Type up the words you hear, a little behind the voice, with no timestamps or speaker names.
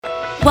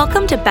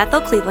Welcome to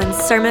Bethel Cleveland's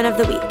Sermon of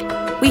the Week.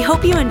 We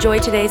hope you enjoy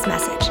today's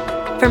message.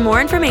 For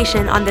more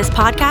information on this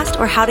podcast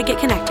or how to get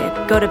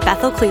connected, go to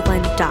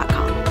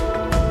bethelcleveland.com.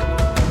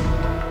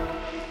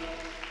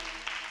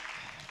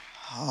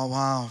 Oh,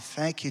 wow.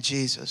 Thank you,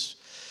 Jesus.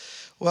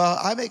 Well,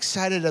 I'm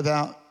excited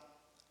about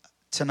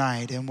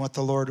tonight and what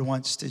the Lord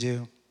wants to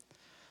do.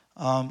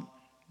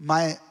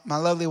 My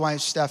lovely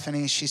wife,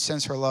 Stephanie, she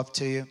sends her love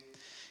to you.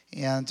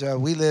 And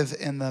we live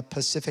in the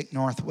Pacific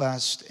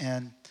Northwest,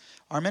 and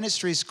our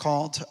ministry is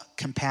called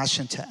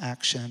Compassion to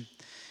Action.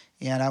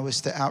 And I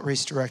was the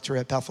outreach director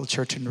at Bethel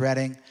Church in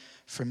Redding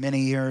for many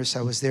years.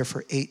 I was there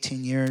for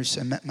 18 years.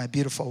 I met my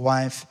beautiful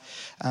wife.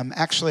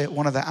 Actually, at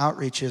one of the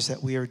outreaches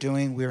that we were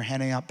doing, we were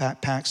handing out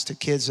backpacks to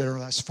kids that are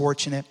less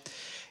fortunate.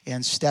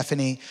 And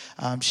Stephanie,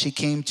 she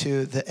came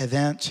to the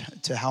event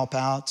to help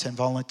out and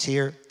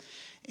volunteer.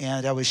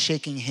 And I was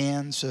shaking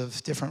hands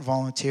of different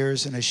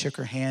volunteers, and I shook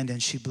her hand,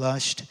 and she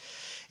blushed.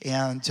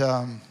 And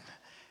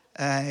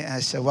I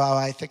said, wow,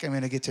 I think I'm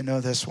going to get to know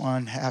this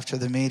one after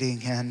the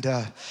meeting. And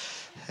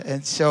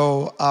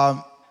so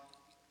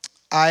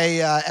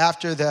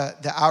after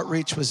the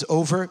outreach was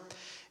over,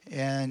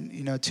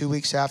 and 2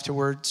 weeks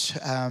afterwards,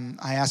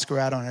 I asked her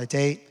out on a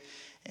date.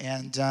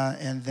 And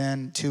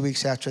then 2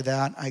 weeks after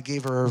that, I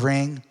gave her a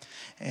ring.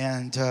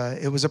 And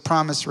it was a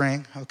promise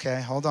ring. Okay,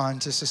 hold on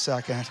just a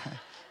second.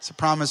 It's a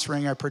promise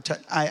ring.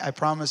 I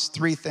promised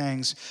three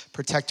things: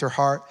 protect her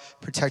heart,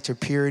 protect her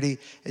purity,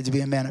 and to be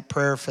a man of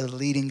prayer for the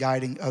leading,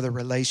 guiding of the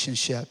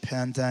relationship.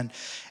 And then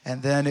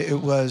it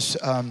was,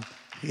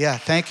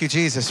 thank you,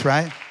 Jesus,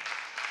 right?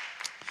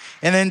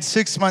 And then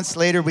 6 months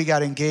later, we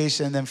got engaged,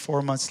 and then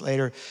 4 months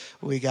later,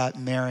 we got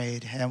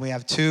married. And we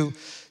have two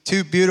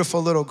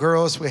beautiful little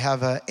girls. We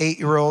have an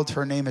 8-year-old.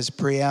 Her name is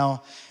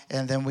Brielle.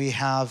 And then we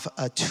have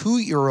a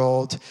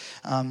 2-year-old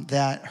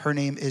that her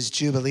name is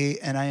Jubilee.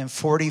 And I am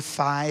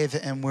 45,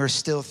 and we're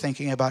still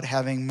thinking about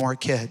having more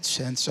kids.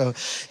 And so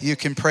you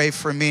can pray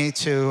for me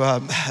to,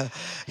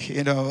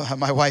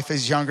 my wife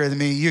is younger than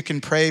me. You can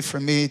pray for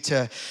me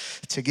to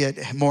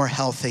get more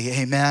healthy.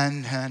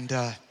 Amen. And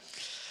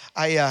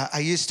I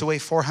used to weigh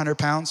 400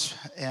 pounds,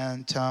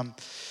 and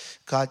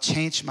God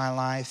changed my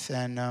life.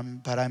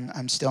 But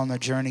I'm still on the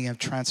journey of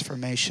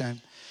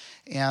transformation.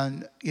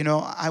 And,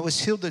 I was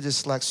healed of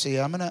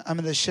dyslexia. I'm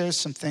gonna share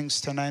some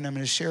things tonight. I'm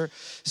gonna share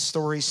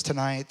stories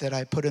tonight that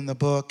I put in the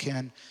book,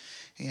 and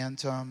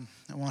I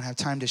won't have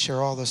time to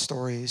share all the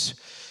stories.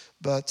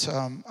 But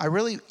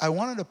I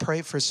wanted to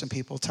pray for some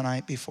people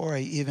tonight before I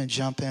even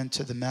jump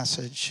into the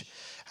message.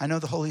 I know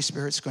the Holy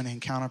Spirit's going to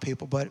encounter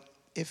people, but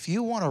if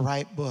you want to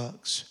write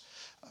books,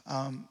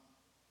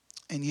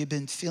 and you've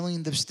been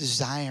feeling this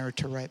desire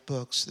to write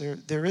books,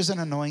 there is an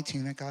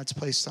anointing that God's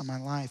placed on my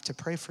life to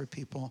pray for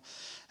people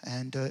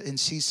and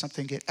see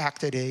something get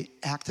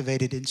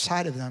activated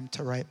inside of them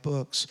to write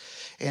books.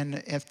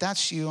 And if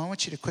that's you, I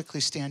want you to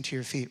quickly stand to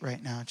your feet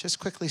right now. Just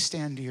quickly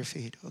stand to your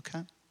feet,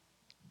 okay?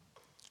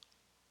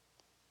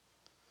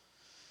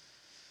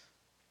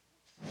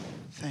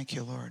 Thank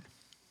you, Lord.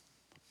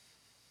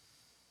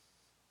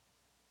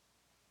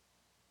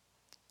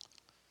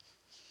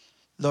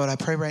 Lord, I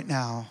pray right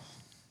now,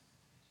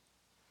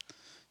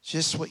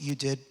 just what you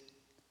did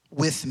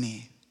with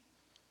me,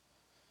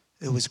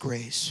 it was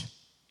grace.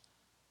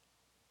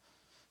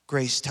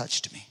 Grace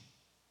touched me.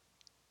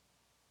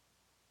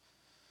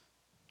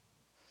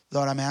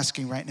 Lord, I'm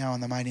asking right now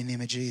in the mighty name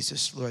of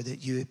Jesus, Lord,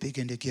 that you would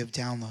begin to give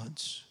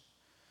downloads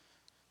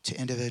to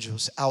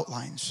individuals,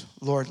 outlines.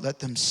 Lord, let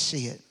them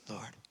see it,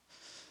 Lord.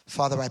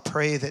 Father, I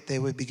pray that they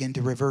would begin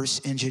to reverse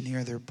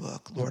engineer their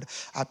book. Lord,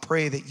 I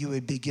pray that you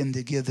would begin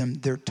to give them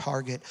their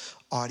target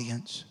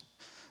audience.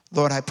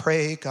 Lord, I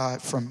pray,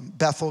 God, from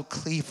Bethel,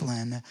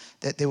 Cleveland,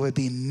 that there would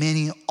be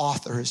many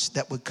authors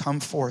that would come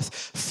forth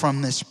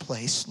from this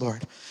place,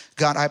 Lord.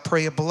 God, I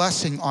pray a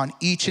blessing on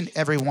each and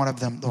every one of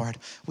them, Lord.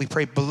 We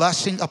pray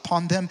blessing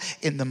upon them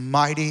in the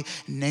mighty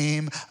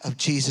name of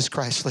Jesus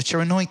Christ. Let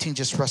your anointing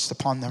just rest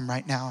upon them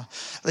right now.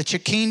 Let your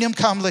kingdom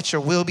come. Let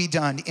your will be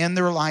done in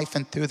their life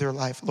and through their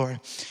life, Lord.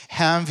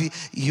 Have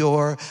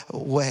your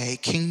way.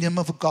 Kingdom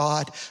of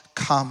God,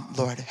 come,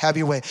 Lord. Have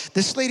your way.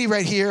 This lady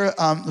right here,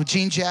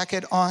 jean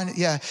jacket on,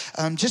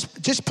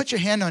 just put your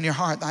hand on your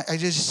heart. I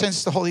just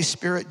sense the Holy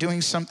Spirit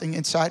doing something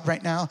inside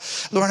right now.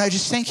 Lord, I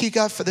just thank you,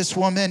 God, for this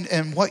woman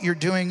and what you're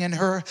doing in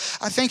her.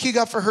 I thank you,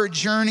 God, for her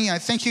journey. I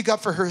thank you,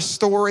 God, for her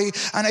story.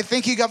 And I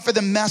thank you, God, for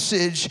the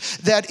message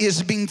that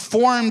is being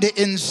formed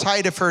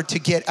inside of her to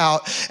get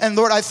out. And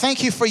Lord, I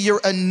thank you for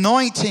your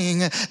anointing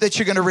that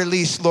you're going to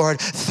release,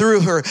 Lord,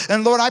 through her.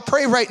 And Lord, I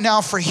pray right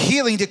now for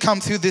healing to come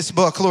through this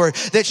book, Lord,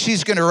 that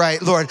she's going to write.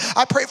 tonight, Lord.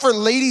 I pray for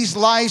ladies'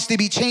 lives to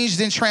be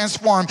changed and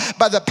transformed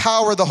by the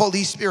power of the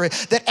Holy Spirit.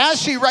 That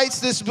as she writes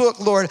this book,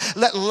 Lord,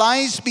 let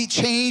lives be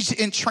changed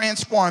and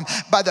transformed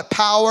by the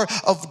power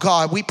of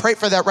God. We pray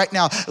for that right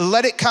now.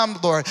 Let it come,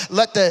 Lord.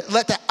 Let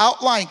the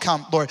outline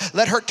come, Lord.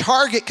 Let her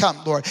target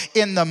come, Lord,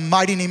 in the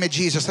mighty name of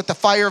Jesus. Let the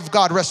fire of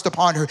God rest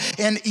upon her.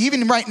 And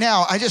even right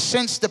now, I just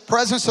sense the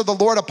presence of the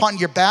Lord upon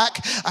your back.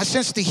 I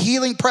sense the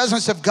healing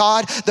presence of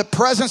God, the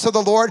presence of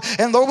the Lord.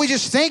 And Lord, we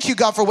just thank you,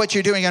 God, for what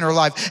you're doing in her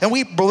life. And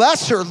we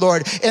bless her,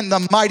 Lord, in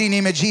the mighty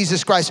name of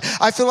Jesus Christ.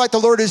 I feel like the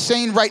Lord is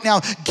saying right now,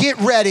 get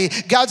ready.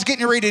 God's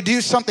getting ready to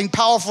do something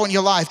powerful in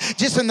your life.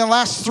 Just in the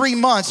last 3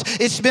 months,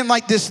 it's been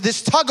like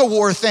this tug of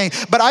war thing.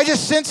 But I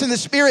just sense in the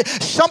spirit,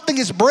 something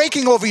is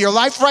breaking over your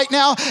life right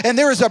now. And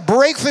there is a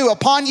breakthrough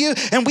upon you.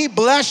 And we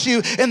bless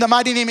you in the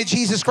mighty name of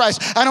Jesus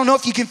Christ. I don't know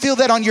if you can feel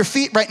that on your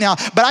feet right now,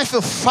 but I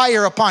feel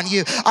fire upon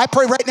you. I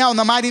pray right now in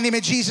the mighty name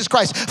of Jesus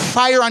Christ,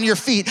 fire on your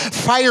feet,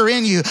 fire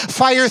in you,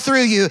 fire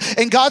through you.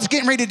 And God's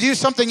getting ready to do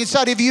something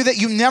inside of you that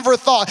you never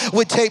thought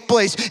would take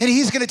place. And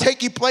he's going to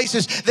take you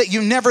places that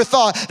you never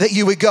thought that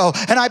you would go.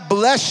 And I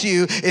bless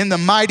you in the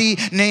mighty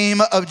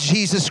name of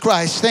Jesus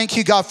Christ. Thank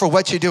you, God, for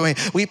what you're doing.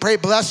 We pray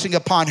blessing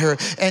upon her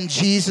in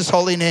Jesus'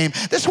 holy name.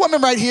 This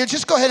woman right here,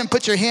 just go ahead and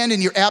put your hand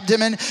in your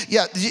abdomen.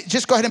 Yeah,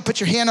 just go ahead and put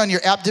your hand on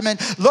your abdomen.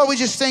 Lord, we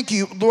just thank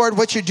you, Lord,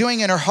 what you're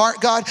doing in her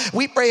heart, God.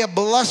 We pray a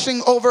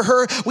blessing over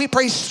her. We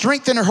pray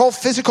strength in her whole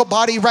physical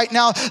body right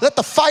now. Let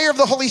the fire of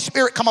the Holy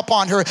Spirit come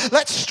upon her.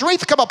 Let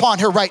strength come upon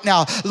her right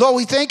now. Lord,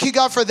 we thank you,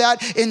 God, for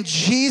that in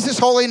Jesus'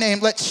 holy name.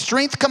 Let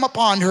strength come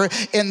upon her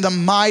in the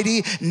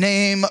mighty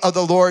name of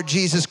the Lord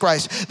Jesus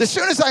Christ. As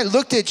soon as I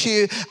looked at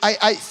you,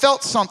 I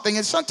felt something.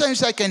 And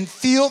sometimes I can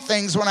feel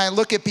things when I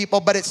look at people,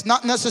 but it's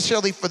not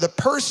necessarily for the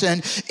person,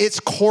 it's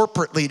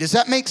corporately. Does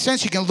that make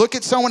sense? You can look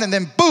at someone and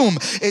then boom,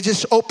 it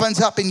just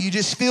opens up and you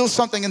just feel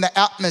something in the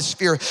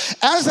atmosphere.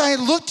 As I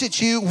looked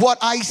at you, what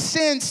I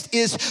sensed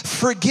is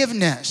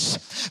forgiveness.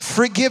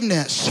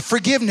 Forgiveness,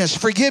 forgiveness,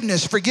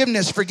 forgiveness,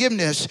 forgiveness,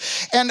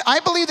 forgiveness. And I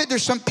believe that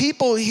there's some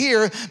people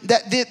here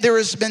that there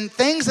has been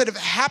things that have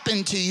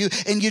happened to you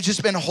and you've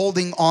just been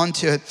holding on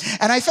to it.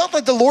 And I felt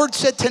like the Lord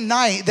said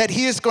tonight that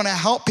he is going to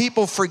help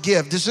people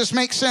forgive. Does this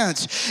make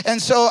sense? And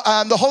so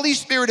the Holy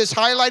Spirit is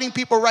highlighting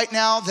people right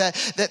now that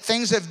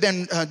things have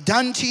been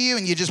done to you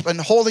and you've just been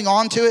holding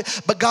on to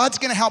it. But God's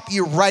going to help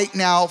you right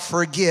now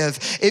forgive.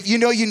 If you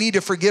know you need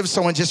to forgive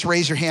someone, just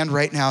raise your hand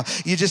right now.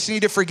 You just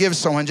need to forgive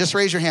someone. Just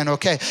raise your hand,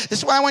 okay? This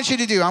is what I want you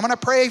to do. I'm going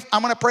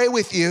to pray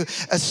with you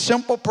a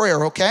simple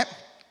prayer, okay?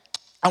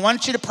 I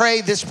want you to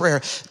pray this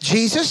prayer.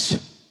 Jesus,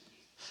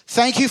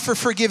 thank you for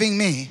forgiving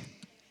me,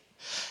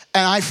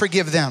 and I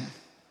forgive them.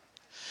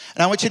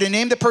 And I want you to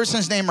name the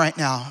person's name right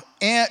now,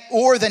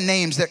 or the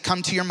names that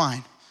come to your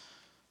mind.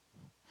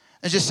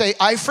 And just say,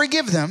 I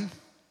forgive them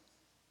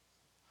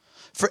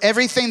for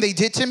everything they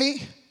did to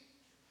me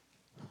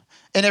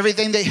and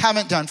everything they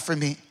haven't done for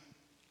me.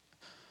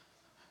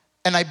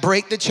 And I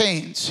break the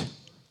chains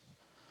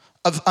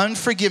of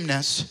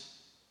unforgiveness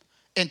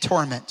and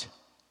torment.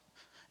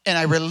 And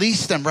I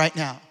release them right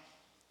now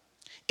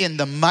in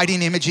the mighty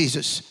name of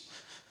Jesus.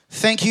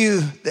 Thank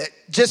you that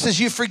just as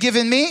you've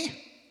forgiven me,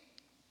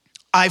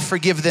 I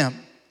forgive them.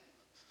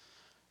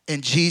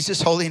 In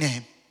Jesus' holy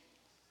name,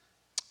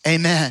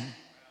 amen.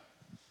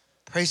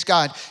 Praise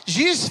God. Did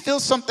you just feel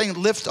something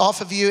lift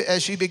off of you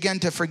as you begin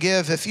to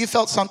forgive? If you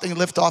felt something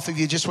lift off of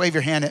you, just wave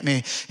your hand at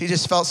me. You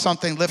just felt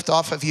something lift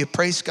off of you.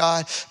 Praise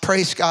God.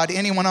 Praise God.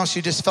 Anyone else,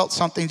 you just felt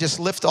something just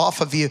lift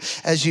off of you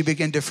as you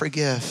begin to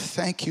forgive.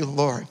 Thank you,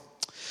 Lord.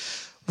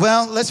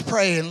 Well, let's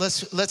pray and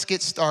let's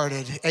get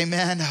started.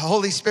 Amen.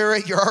 Holy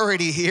Spirit, you're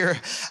already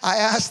here. I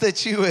ask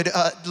that you would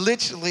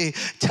literally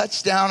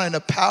touch down in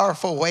a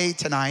powerful way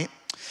tonight.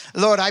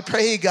 Lord, I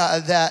pray,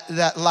 God,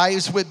 that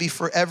lives would be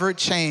forever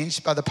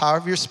changed by the power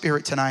of your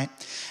Spirit tonight,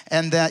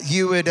 and that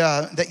you would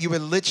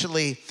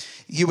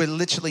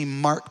literally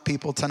mark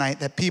people tonight.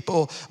 That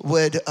people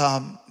would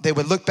they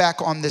would look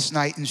back on this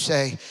night and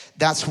say,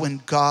 "That's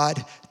when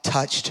God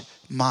touched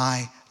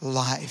my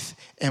life,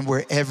 and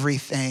where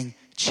everything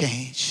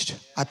changed."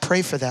 I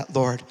pray for that,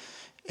 Lord,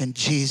 in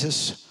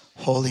Jesus'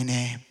 holy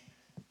name.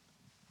 I'm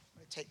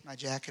going to take my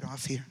jacket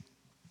off here.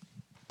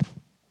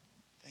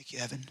 Thank you,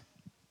 Evan.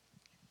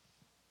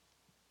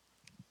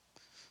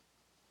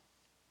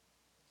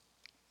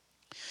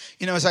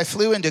 You know, as I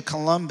flew into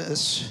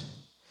Columbus,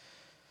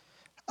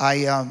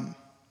 I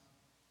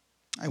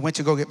went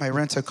to go get my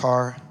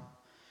rent-a-car,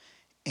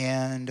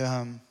 and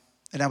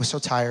I was so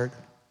tired.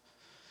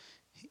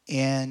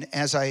 And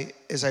as I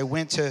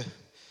went to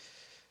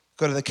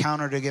go to the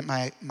counter to get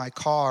my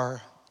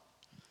car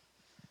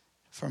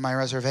for my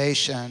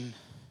reservation,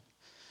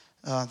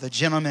 the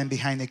gentleman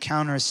behind the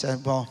counter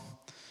said, "Well,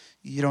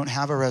 you don't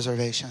have a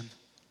reservation."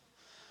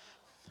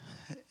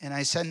 And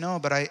I said, "No,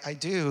 but I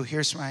do.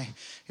 Here's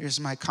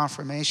my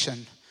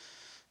confirmation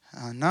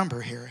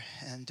number here."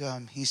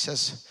 And he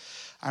says,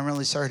 "I'm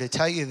really sorry to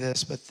tell you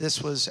this, but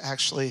this was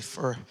actually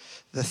for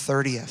the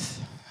 30th.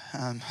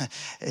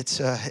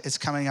 It's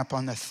coming up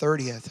on the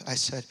 30th." I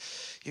said,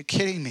 "You're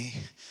kidding me."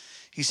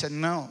 He said,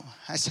 no.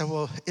 I said,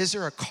 well, is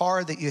there a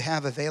car that you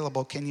have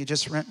available? Can you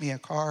just rent me a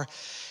car?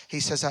 He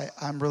says,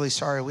 I'm really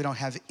sorry. We don't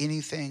have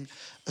anything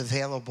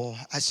available.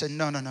 I said,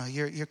 no,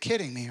 you're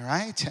kidding me,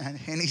 right? And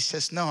he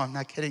says, no, I'm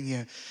not kidding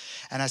you.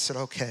 And I said,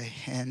 okay.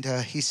 And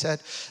he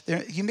said,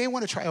 you may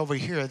want to try over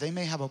here. They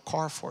may have a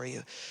car for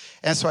you.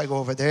 And so I go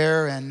over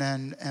there,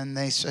 and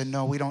they said,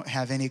 no, we don't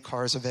have any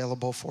cars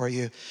available for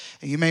you.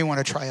 You may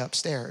want to try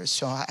upstairs.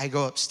 So I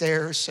go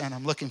upstairs, and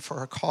I'm looking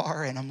for a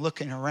car, and I'm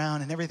looking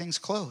around, and everything's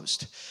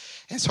closed.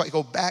 And so I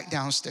go back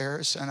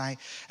downstairs, and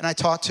I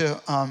talk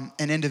to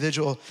an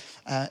individual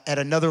at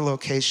another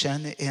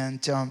location,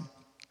 and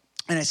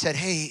I said,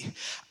 hey,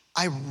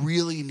 I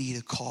really need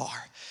a car.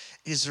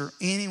 Is there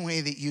any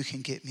way that you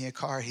can get me a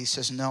car? He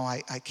says, no,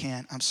 I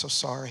can't. I'm so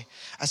sorry.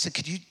 I said,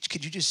 could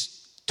you just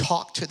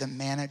talk to the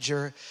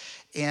manager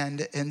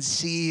and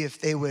see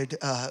if they would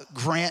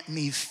grant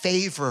me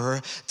favor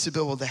to be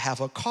able to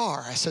have a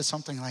car? I said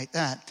something like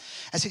that.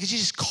 I said, could you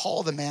just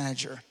call the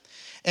manager?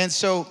 And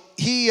so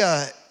he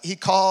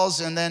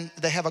calls, and then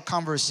they have a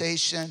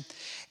conversation.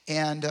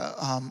 And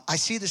I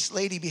see this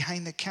lady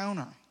behind the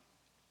counter.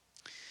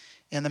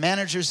 And the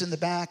manager's in the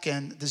back,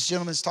 and this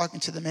gentleman's talking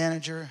to the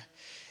manager.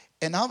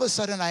 And all of a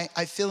sudden,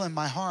 I feel in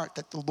my heart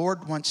that the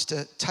Lord wants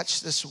to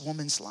touch this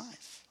woman's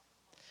life.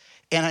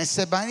 And I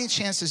said, by any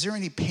chance, is there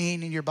any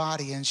pain in your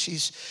body? And she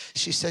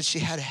said she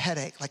had a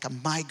headache, like a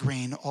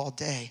migraine all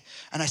day.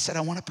 And I said,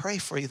 I want to pray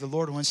for you. The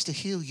Lord wants to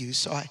heal you.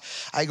 So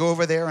I go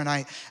over there, and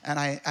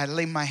I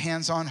lay my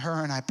hands on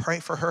her, and I pray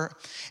for her.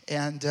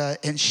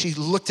 And she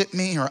looked at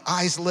me, her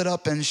eyes lit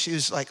up, and she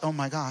was like, oh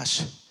my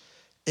gosh.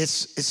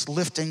 It's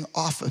lifting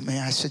off of me.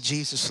 I said,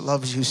 Jesus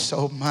loves you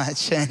so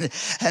much. And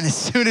as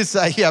soon as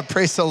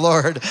praise the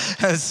Lord.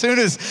 As soon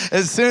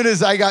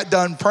as I got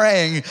done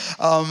praying,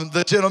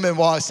 the gentleman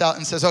walks out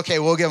and says, okay,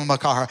 we'll give him a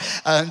car.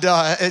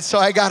 And so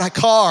I got a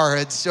car.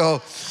 And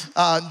so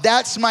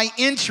that's my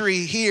entry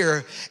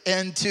here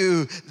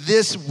into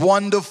this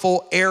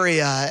wonderful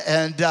area.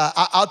 And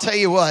I'll tell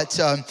you what,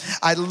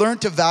 I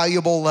learned a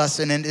valuable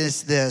lesson, and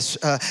it's this.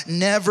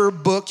 Never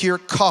book your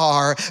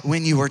car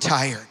when you are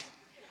tired.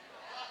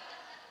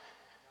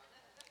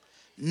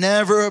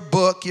 Never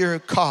book your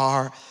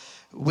car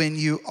when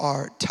you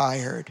are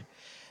tired.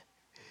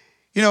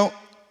 You know,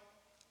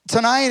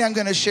 tonight I'm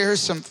going to share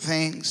some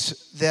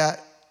things that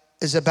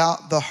is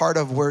about the heart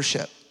of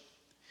worship.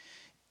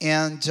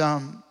 And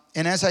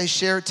as I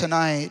share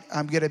tonight,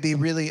 I'm going to be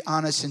really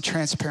honest and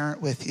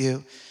transparent with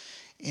you.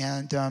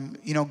 And,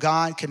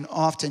 God can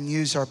often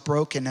use our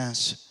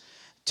brokenness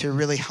to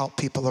really help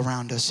people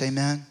around us.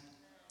 Amen.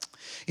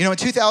 In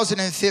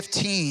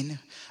 2015,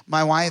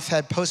 my wife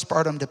had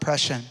postpartum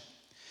depression.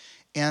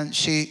 And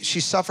she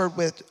suffered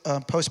with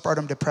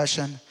postpartum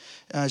depression.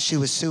 She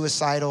was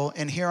suicidal.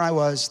 And here I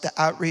was, the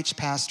outreach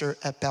pastor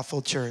at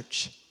Bethel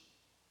Church.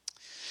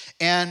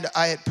 And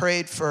I had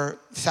prayed for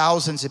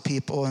thousands of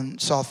people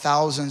and saw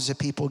thousands of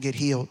people get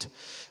healed.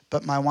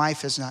 But my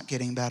wife is not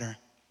getting better.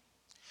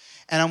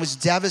 And I was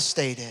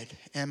devastated.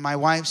 And my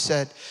wife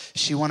said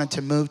she wanted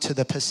to move to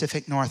the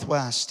Pacific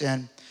Northwest.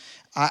 And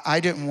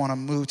I didn't want to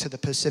move to the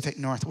Pacific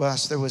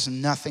Northwest. There was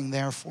nothing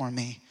there for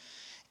me.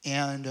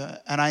 And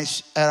I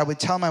would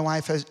tell my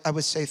wife, I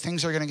would say,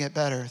 things are going to get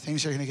better.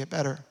 Things are going to get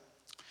better.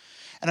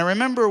 And I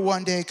remember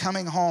one day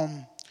coming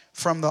home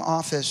from the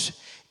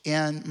office,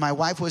 and my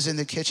wife was in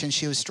the kitchen.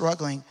 She was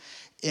struggling.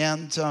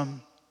 And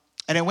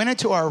I went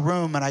into our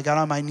room, and I got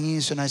on my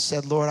knees, and I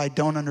said, Lord, I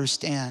don't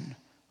understand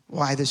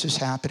why this is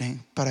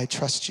happening, but I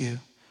trust you,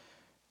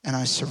 and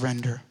I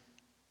surrender.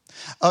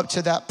 Up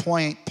to that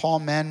point,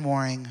 Paul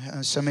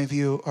Manwaring, some of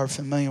you are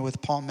familiar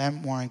with Paul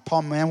Manwaring.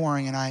 Paul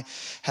Manwaring and I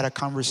had a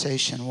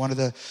conversation, one of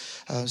the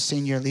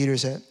senior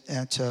leaders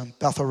at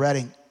Bethel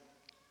Redding.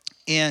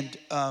 And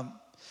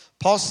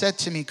Paul said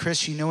to me,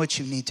 Chris, you know what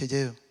you need to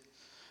do.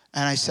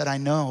 And I said, I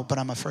know, but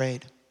I'm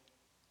afraid.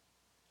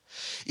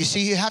 You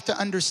see, you have to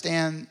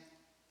understand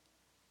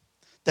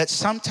that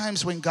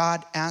sometimes when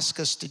God asks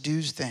us to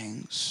do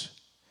things,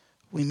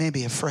 we may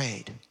be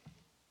afraid.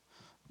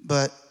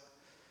 But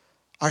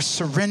our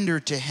surrender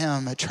to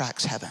him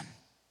attracts heaven.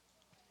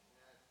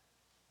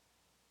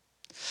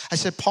 I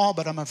said, Paul,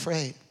 but I'm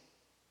afraid.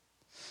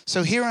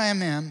 So here I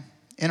am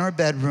in our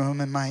bedroom,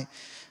 and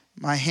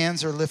my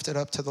hands are lifted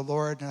up to the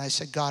Lord. And I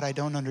said, God, I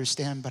don't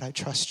understand, but I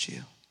trust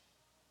you.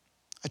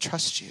 I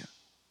trust you.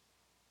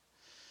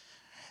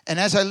 And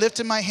as I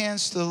lifted my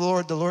hands to the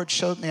Lord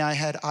showed me I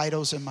had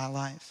idols in my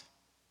life.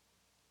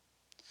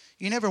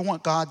 You never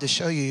want God to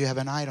show you have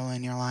an idol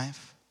in your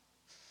life.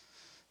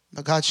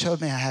 But God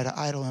showed me I had an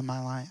idol in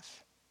my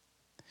life.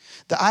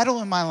 The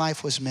idol in my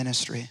life was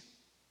ministry.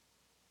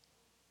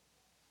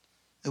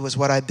 It was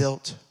what I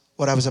built,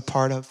 what I was a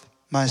part of,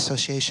 my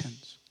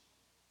associations.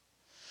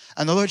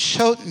 And the Lord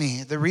showed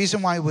me the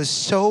reason why it was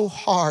so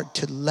hard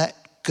to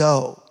let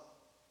go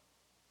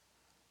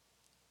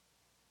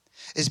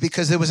is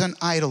because there was an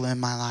idol in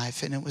my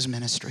life, and it was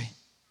ministry.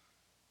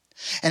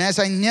 And as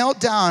I knelt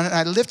down and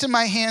I lifted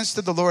my hands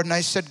to the Lord and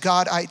I said,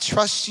 God, I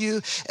trust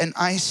you and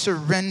I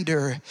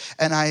surrender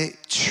and I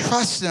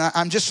trust and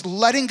I'm just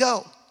letting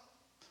go.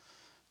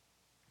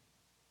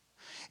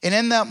 And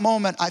in that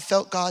moment, I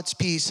felt God's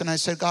peace. And I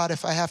said, God,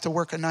 if I have to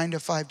work a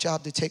 9-to-5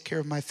 job to take care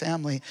of my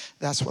family,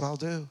 that's what I'll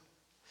do.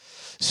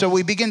 So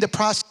we begin the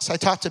process. I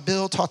talked to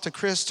Bill, talked to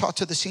Chris, talked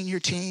to the senior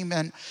team.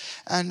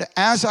 And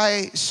as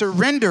I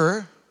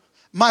surrender,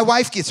 my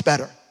wife gets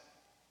better.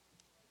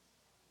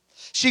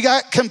 She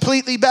got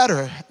completely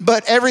better,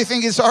 but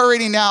everything is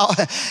already now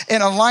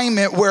in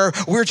alignment where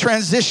we're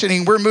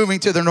transitioning. We're moving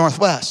to the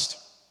Northwest.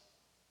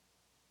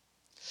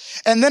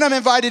 And then I'm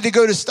invited to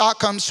go to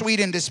Stockholm,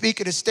 Sweden to speak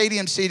at a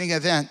stadium seating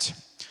event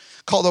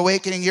called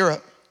Awakening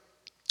Europe.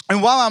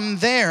 And while I'm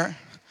there,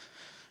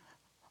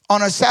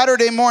 on a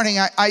Saturday morning,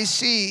 I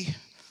see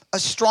a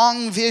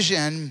strong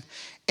vision,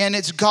 and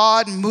it's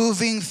God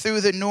moving through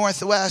the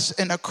Northwest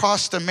and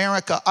across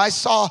America. I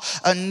saw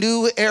a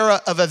new era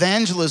of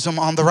evangelism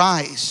on the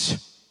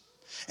rise.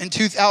 In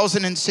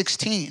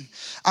 2016,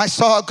 I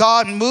saw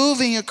God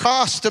moving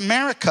across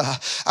America.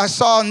 I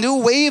saw a new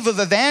wave of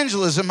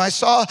evangelism. I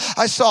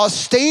saw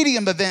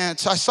stadium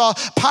events. I saw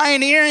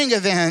pioneering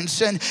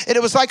events. And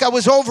it was like I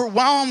was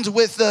overwhelmed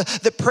with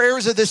the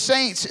prayers of the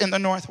saints in the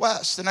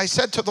Northwest. And I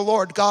said to the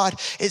Lord, God,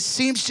 it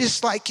seems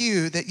just like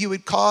you that you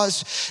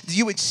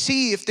would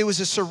see if there was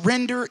a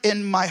surrender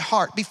in my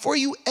heart before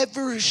you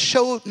ever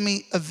showed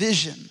me a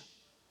vision.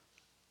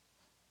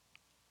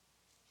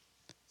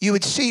 You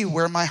would see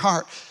where my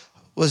heart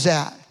was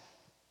at. It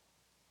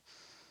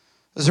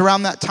was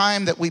around that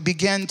time that we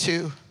began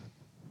to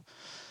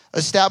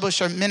establish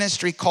our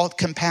ministry called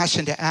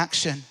Compassion to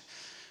Action.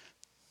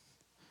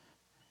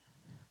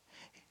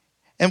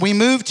 And we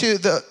moved to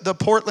the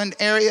Portland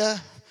area.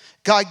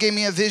 God gave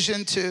me a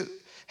vision to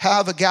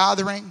have a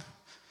gathering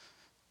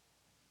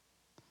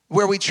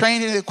where we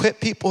train and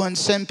equip people and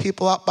send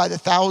people out by the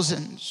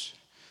thousands.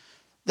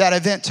 That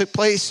event took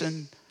place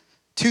in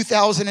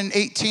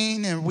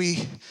 2018, and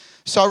we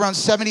saw around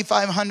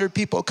 7,500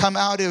 people come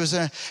out. It was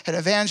an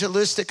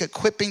evangelistic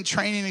equipping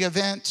training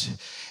event,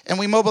 and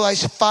we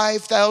mobilized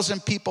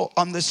 5,000 people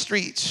on the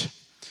streets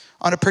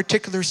on a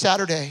particular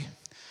Saturday.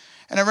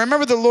 And I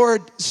remember the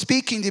Lord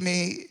speaking to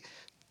me,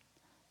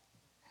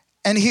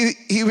 and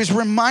he was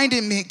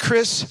reminding me,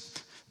 Chris,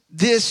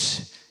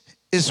 this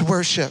is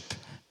worship.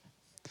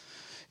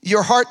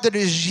 Your heart that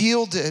is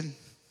yielded,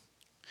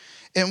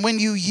 and when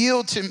you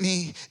yield to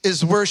me,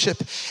 is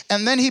worship.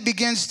 And then he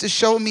begins to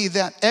show me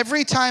that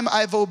every time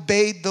I've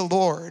obeyed the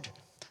Lord,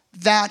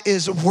 that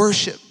is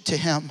worship to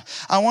him.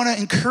 I want to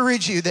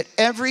encourage you that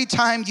every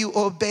time you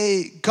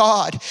obey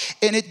God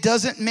and it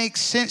doesn't make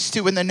sense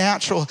to in the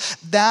natural,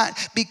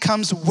 that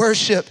becomes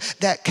worship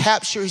that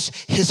captures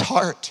his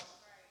heart.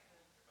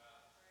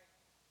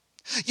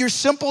 Your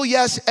simple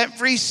yes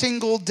every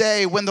single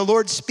day when the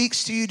Lord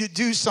speaks to you to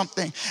do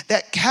something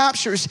that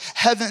captures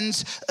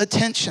heaven's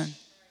attention.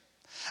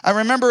 I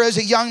remember as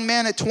a young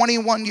man at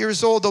 21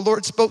 years old, the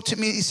Lord spoke to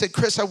me. He said,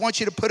 Chris, I want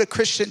you to put a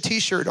Christian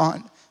t-shirt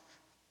on.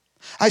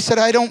 I said,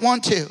 I don't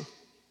want to.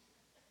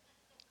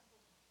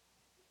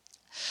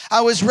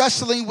 I was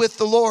wrestling with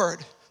the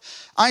Lord.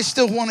 I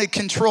still wanted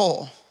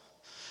control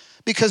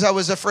because I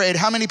was afraid.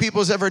 How many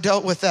people has ever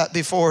dealt with that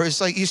before?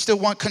 It's like you still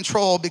want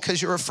control because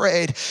you're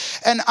afraid.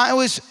 And I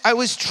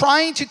was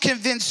trying to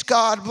convince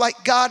God, like,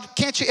 God,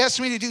 can't you ask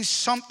me to do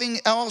something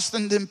else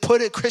than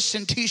put a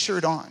Christian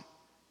t-shirt on?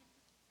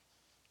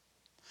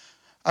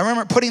 I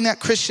remember putting that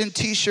Christian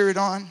t-shirt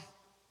on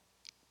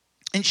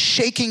and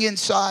shaking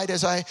inside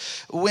as I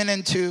went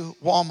into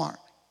Walmart.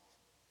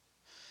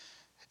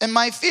 And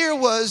my fear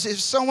was if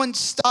someone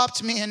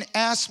stopped me and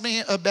asked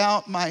me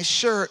about my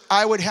shirt,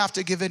 I would have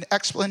to give an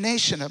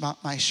explanation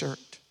about my shirt.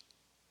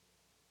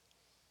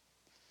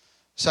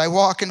 So I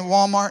walk into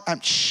Walmart,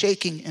 I'm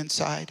shaking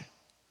inside.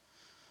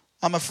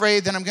 I'm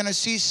afraid that I'm going to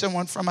see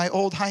someone from my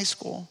old high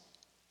school.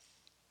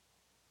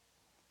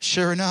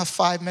 Sure enough,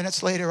 5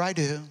 minutes later, I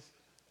do.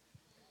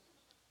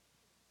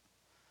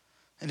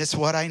 And it's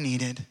what I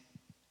needed.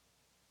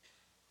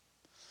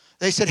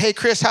 They said, hey,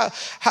 Chris,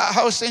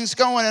 how's things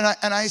going?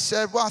 And I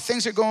said, well,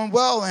 things are going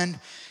well. And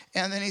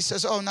then he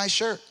says, oh, nice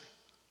shirt.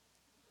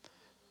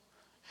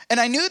 And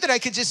I knew that I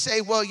could just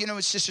say, well,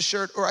 it's just a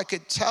shirt. Or I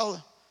could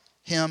tell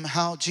him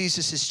how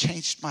Jesus has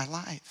changed my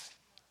life.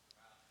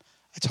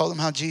 I told him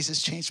how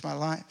Jesus changed my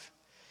life.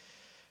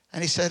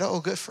 And he said,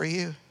 oh, good for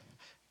you.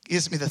 He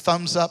gives me the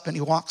thumbs up and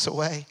he walks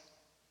away.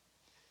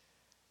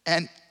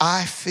 And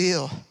I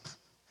feel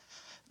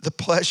the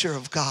pleasure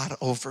of God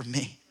over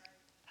me.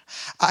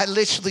 I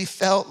literally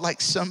felt like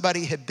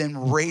somebody had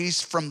been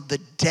raised from the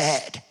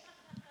dead.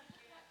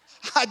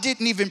 I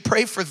didn't even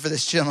pray for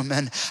this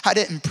gentleman. I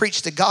didn't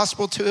preach the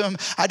gospel to him.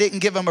 I didn't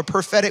give him a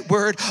prophetic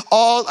word.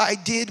 All I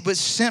did was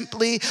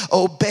simply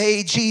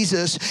obey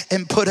Jesus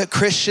and put a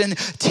Christian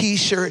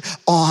t-shirt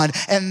on.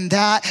 And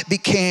that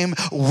became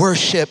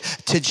worship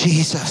to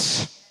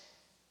Jesus.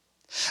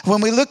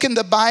 When we look in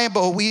the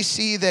Bible, we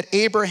see that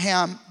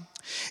Abraham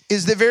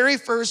is the very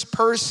first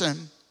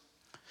person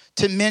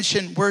to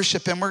mention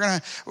worship. And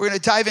we're gonna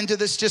dive into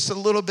this just a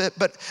little bit,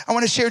 but I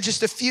want to share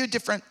just a few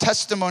different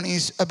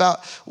testimonies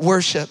about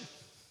worship.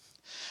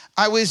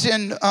 I was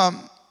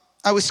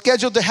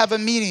scheduled to have a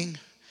meeting,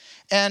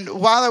 And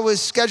while I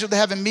was scheduled to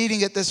have a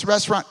meeting at this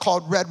restaurant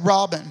called Red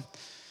Robin,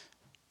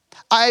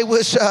 I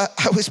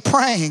was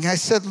praying. I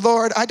said,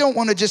 Lord, I don't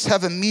want to just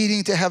have a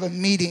meeting to have a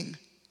meeting.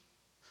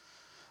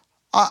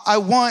 I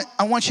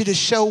want you to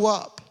show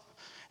up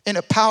in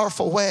a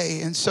powerful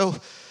way. And so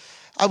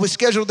I was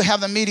scheduled to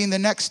have a meeting the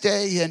next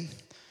day,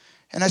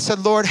 and I said,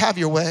 Lord, have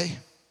your way.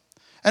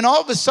 And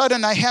all of a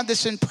sudden, I had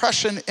this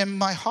impression in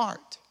my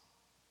heart.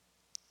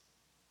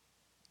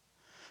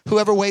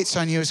 Whoever waits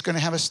on you is going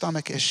to have a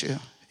stomach issue.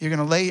 You're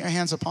going to lay your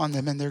hands upon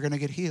them, and they're going to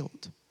get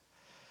healed.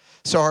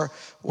 So our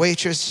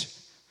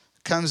waitress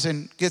comes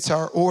and gets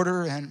our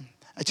order, and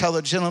I tell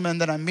the gentleman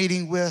that I'm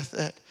meeting with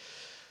that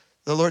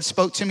the Lord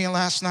spoke to me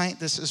last night.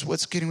 This is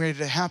what's getting ready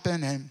to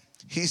happen, and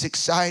he's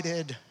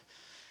excited.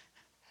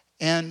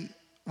 And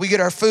we get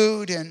our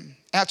food, and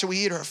after we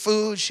eat our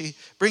food, she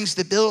brings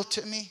the bill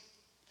to me,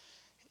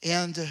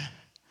 and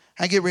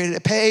I get ready to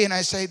pay, and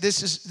I say,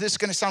 this is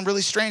going to sound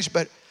really strange,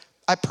 but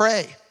I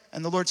pray,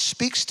 and the Lord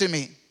speaks to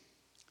me.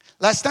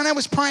 Last night I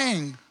was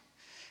praying,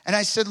 and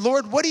I said,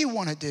 Lord, what do you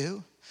want to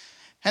do?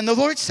 And the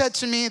Lord said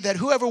to me that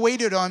whoever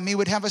waited on me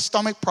would have a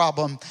stomach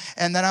problem,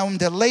 and that I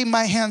would lay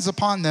my hands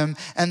upon them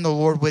and the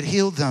Lord would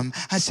heal them.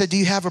 I said, do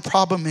you have a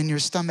problem in your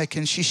stomach?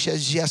 And she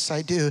says, yes,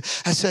 I do.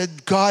 I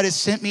said, God has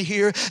sent me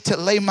here to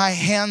lay my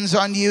hands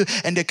on you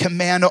and to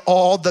command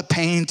all the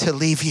pain to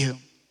leave you.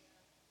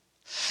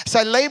 So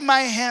I laid my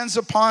hands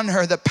upon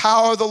her. The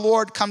power of the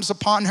Lord comes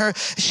upon her.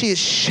 She is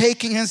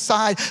shaking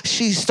inside.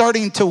 She's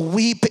starting to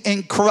weep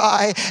and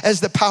cry as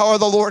the power of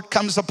the Lord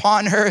comes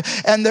upon her.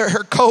 And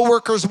her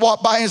coworkers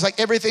walk by and is like,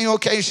 everything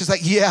okay? She's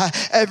like, yeah,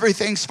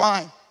 everything's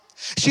fine.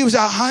 She was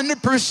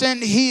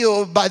 100%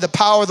 healed by the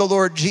power of the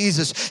Lord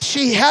Jesus.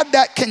 She had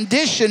that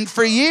condition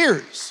for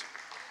years.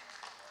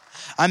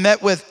 I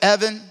met with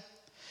Evan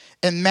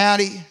and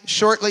Maddie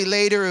shortly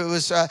later. It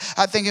was,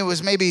 I think it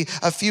was maybe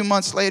a few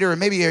months later or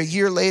maybe a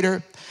year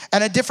later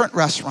at a different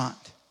restaurant.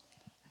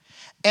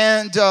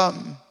 And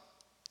the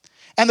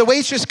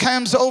waitress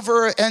comes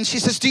over and she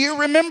says, do you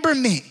remember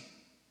me?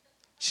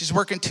 She's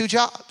working 2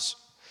 jobs.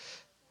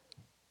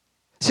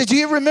 I said, do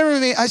you remember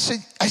me? I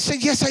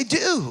said, yes, I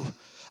do.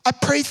 I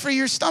prayed for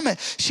your stomach.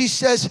 She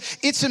says,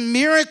 it's a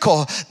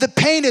miracle. The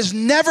pain has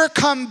never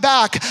come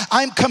back.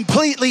 I'm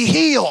completely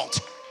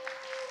healed.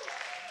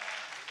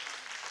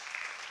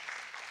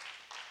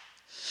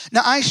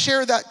 Now, I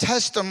share that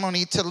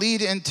testimony to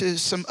lead into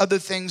some other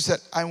things that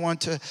I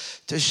want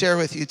to share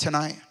with you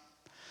tonight.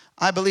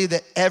 I believe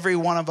that every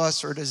one of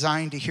us are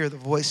designed to hear the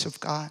voice of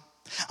God.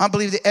 I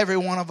believe that every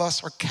one of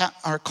us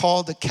are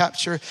called to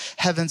capture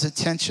heaven's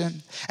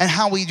attention. And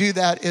how we do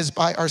that is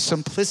by our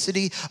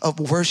simplicity of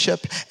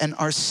worship and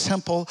our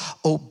simple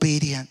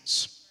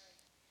obedience.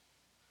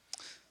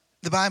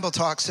 The Bible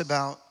talks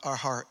about our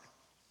heart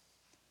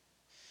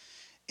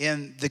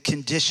and the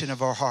condition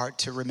of our heart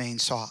to remain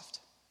soft.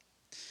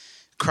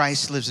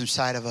 Christ lives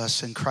inside of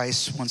us, and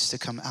Christ wants to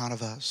come out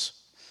of us.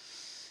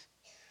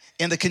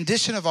 In the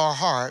condition of our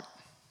heart,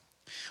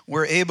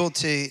 we're able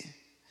to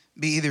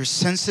be either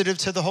sensitive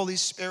to the Holy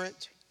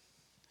Spirit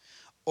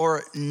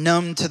or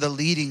numb to the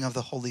leading of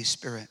the Holy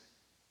Spirit.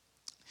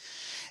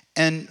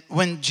 And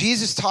when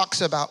Jesus talks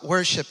about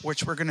worship,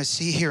 which we're going to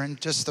see here in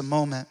just a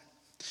moment,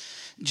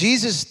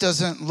 Jesus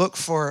doesn't look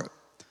for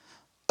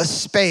a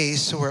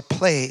space or a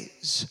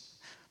place.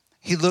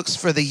 He looks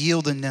for the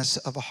yieldedness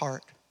of a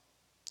heart.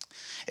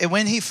 And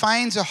when he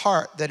finds a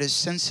heart that is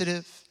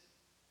sensitive,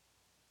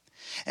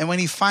 and when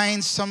he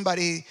finds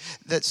somebody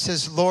that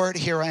says, Lord,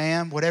 here I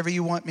am, whatever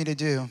you want me to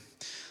do,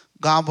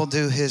 God will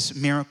do his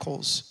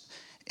miracles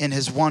and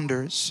his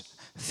wonders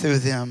through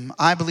them.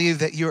 I believe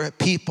that you're a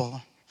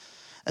people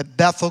at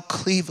Bethel,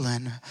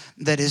 Cleveland,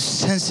 that is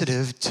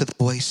sensitive to the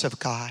voice of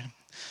God.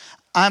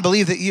 I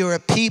believe that you're a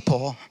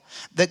people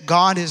that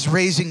God is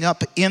raising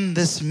up in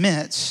this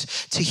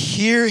midst to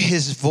hear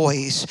his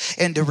voice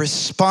and to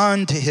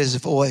respond to his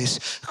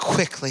voice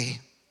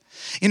quickly.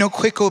 You know,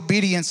 quick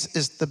obedience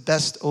is the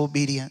best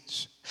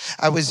obedience.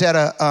 I was at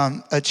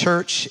a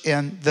church,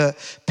 and the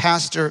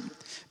pastor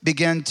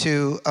began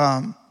to,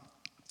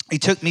 he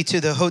took me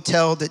to the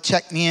hotel to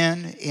check me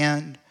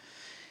in.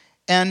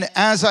 And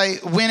as I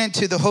went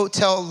into the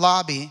hotel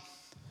lobby,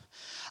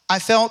 I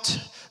felt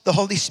the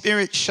Holy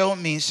Spirit showed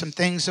me some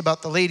things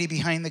about the lady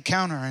behind the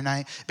counter, and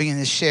I began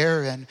to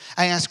share, and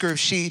I asked her if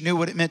she knew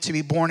what it meant to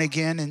be born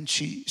again, and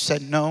she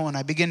said no, and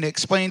I began to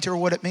explain to her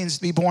what it means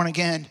to be born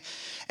again,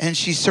 and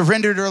she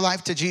surrendered her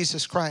life to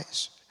Jesus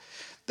Christ.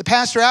 The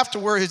pastor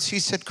afterwards, he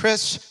said,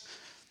 Chris,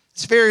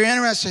 it's very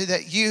interesting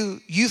that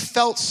you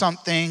felt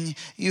something,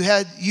 you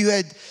had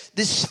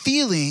this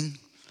feeling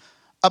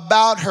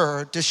about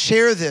her to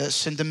share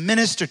this and to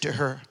minister to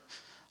her.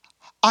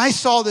 I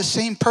saw the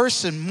same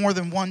person more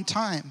than one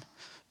time,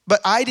 but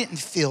I didn't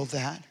feel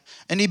that.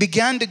 And he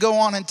began to go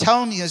on and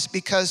tell me it's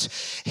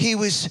because he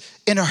was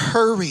in a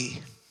hurry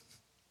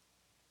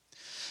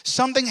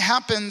Something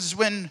happens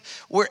when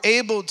we're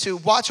able to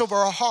watch over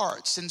our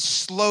hearts and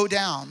slow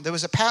down. There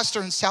was a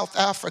pastor in South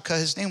Africa.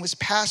 His name was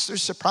Pastor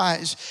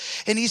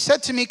Surprise. And he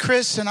said to me,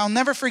 Chris, and I'll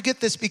never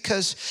forget this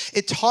because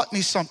it taught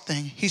me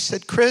something. He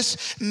said,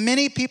 Chris,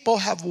 many people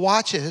have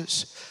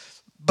watches,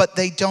 but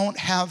they don't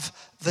have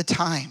the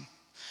time.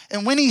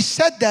 And when he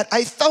said that,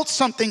 I felt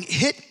something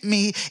hit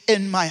me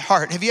in my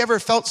heart. Have you ever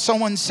felt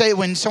someone say,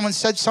 when someone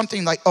said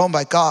something like, oh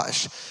my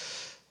gosh,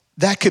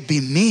 that could be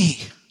me?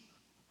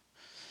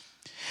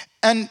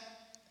 And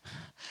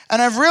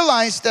I've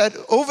realized that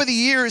over the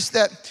years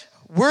that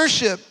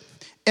worship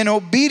and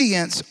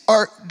obedience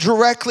are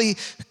directly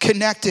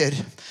connected.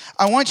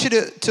 I want you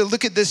to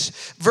look at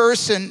this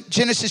verse in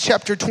Genesis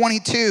chapter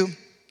 22,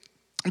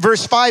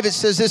 verse 5. It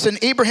says this, and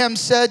Abraham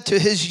said to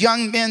his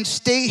young men,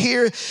 stay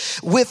here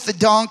with the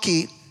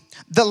donkey.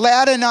 The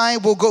lad and I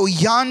will go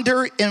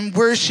yonder and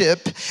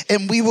worship,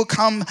 and we will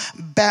come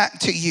back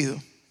to you.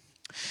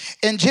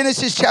 In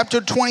Genesis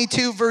chapter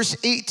 22, verse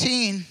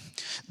 18,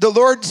 the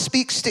Lord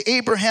speaks to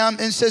Abraham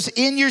and says,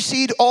 in your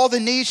seed, all the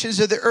nations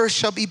of the earth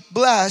shall be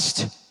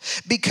blessed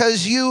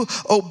because you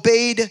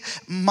obeyed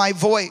my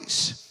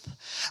voice.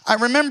 I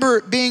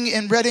remember being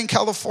in Redding,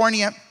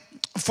 California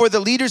for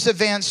the Leaders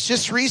Advance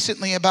just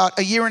recently, about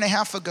a year and a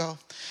half ago.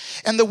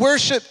 And the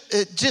worship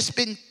had just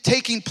been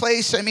taking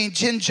place. I mean,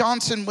 Jen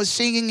Johnson was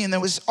singing, and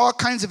there was all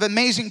kinds of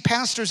amazing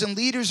pastors and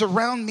leaders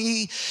around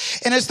me.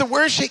 And as the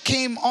worship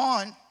came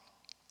on,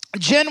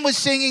 Jen was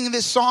singing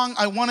this song,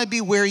 I Want to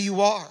Be Where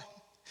You Are.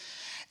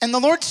 And the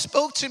Lord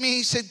spoke to me.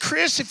 He said,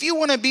 Chris, if you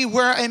want to be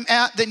where I'm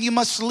at, then you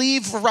must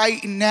leave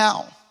right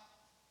now.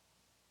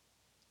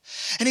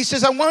 And he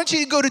says, I want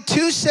you to go to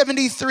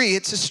 273.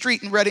 It's a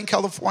street in Redding,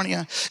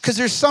 California, because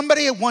there's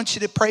somebody I want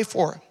you to pray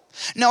for.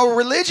 Now, a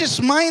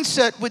religious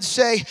mindset would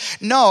say,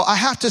 no, I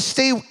have to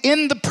stay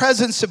in the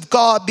presence of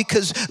God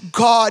because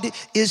God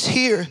is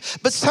here.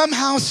 But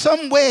somehow,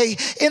 some way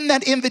in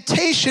that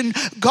invitation,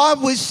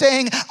 God was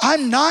saying,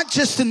 I'm not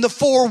just in the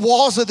four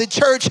walls of the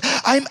church,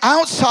 I'm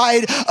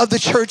outside of the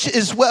church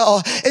as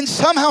well. And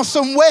somehow,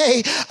 some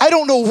way, I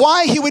don't know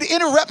why he would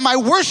interrupt my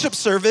worship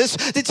service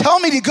to tell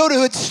me to go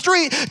to a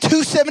street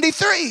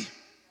 273.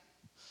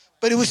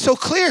 But it was so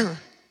clear.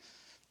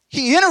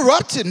 He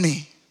interrupted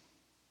me.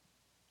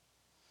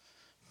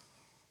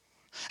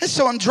 And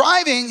so I'm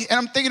driving and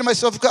I'm thinking to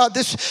myself, God,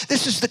 this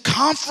is the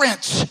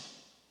conference.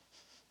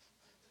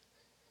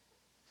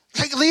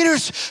 Like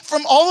leaders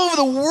from all over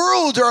the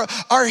world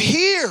are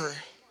here.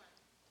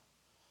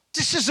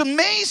 This is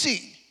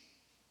amazing.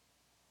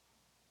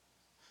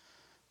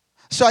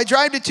 So I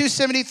drive to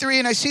 273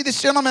 and I see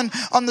this gentleman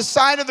on the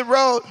side of the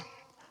road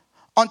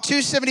on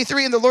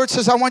 273, and the Lord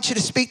says, I want you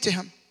to speak to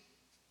him.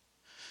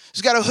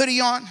 He's got a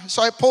hoodie on.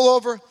 So I pull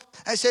over.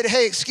 I said,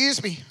 hey,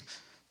 excuse me.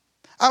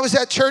 I was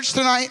at church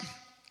tonight.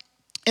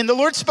 And the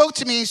Lord spoke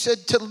to me. He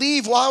said to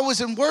leave while I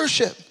was in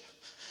worship.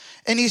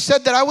 And he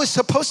said that I was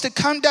supposed to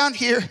come down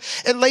here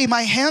and lay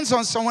my hands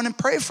on someone and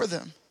pray for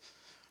them.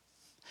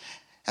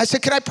 I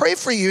said, can I pray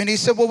for you? And he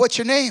said, well, what's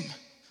your name?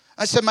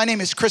 I said, my name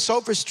is Chris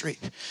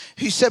Overstreet.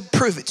 He said,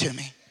 prove it to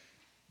me.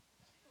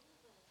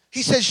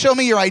 He said, show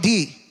me your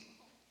ID.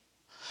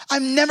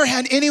 I've never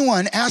had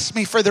anyone ask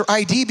me for their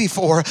ID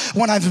before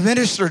when I've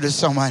ministered to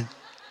someone.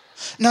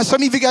 Now,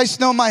 some of you guys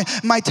know my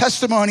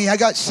testimony. I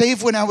got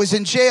saved when I was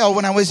in jail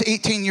when I was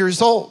 18 years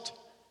old.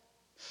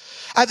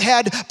 I've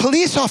had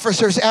police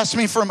officers ask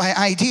me for my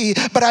ID,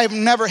 but I've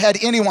never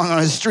had anyone on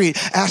the street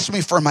ask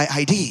me for my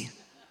ID.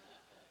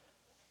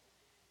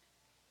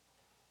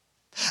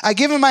 I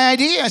give him my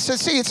ID. I said,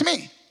 see, it's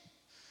me.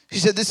 He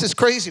said, this is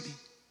crazy.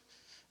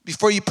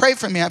 Before you pray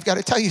for me, I've got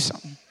to tell you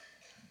something.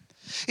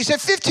 He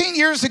said, 15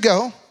 years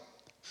ago,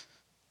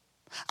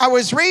 I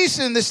was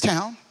raised in this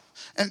town.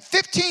 And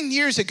 15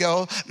 years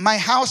ago, my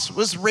house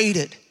was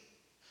raided.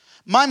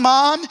 My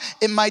mom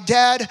and my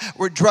dad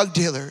were drug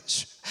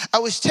dealers. I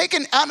was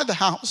taken out of the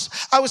house.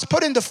 I was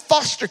put into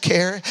foster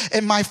care,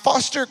 and my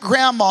foster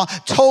grandma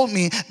told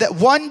me that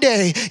one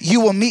day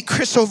you will meet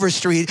Chris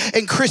Overstreet,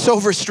 and Chris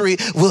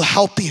Overstreet will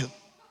help you.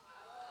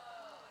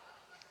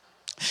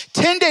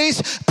 10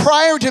 days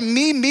prior to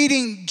me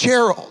meeting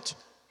Gerald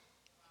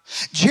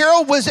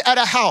was at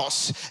a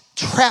house,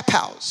 trap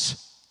house.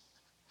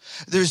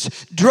 There's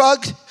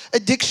drug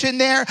addiction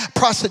there,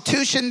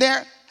 prostitution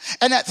there.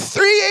 And at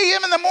 3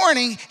 a.m. in the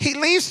morning, he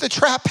leaves the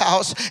trap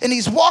house and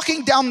he's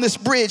walking down this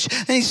bridge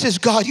and he says,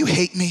 God, you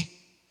hate me.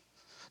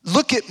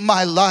 Look at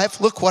my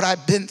life. Look what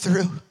I've been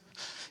through.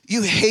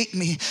 You hate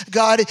me.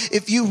 God,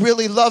 if you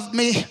really love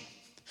me,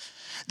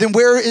 then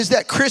where is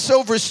that Chris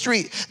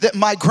Overstreet that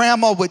my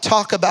grandma would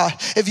talk about?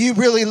 If you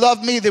really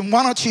love me, then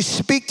why don't you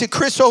speak to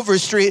Chris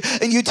Overstreet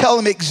and you tell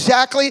him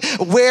exactly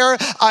where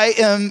I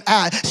am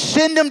at.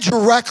 Send him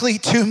directly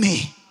to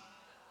me.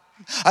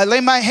 I lay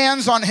my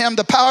hands on him.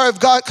 The power of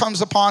God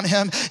comes upon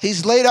him.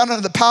 He's laid out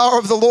under the power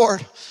of the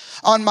Lord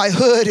on my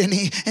hood, and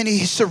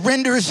he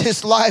surrenders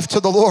his life to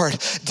the Lord.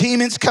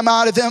 Demons come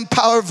out of him.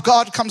 Power of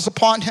God comes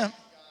upon him.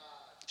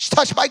 He's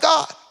touched by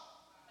God.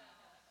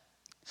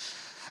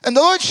 And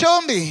the Lord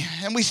showed me,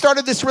 and we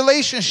started this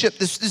relationship,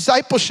 this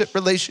discipleship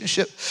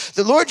relationship.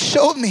 The Lord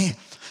showed me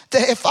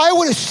that if I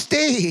would have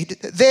stayed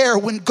there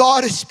when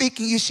God is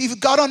speaking, you see, you've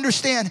got to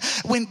understand,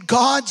 when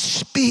God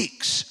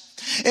speaks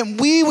and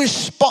we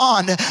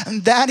respond,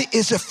 that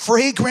is a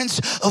fragrance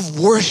of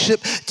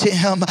worship to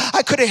him.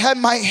 I could have had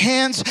my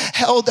hands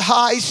held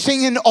high,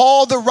 singing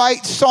all the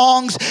right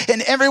songs,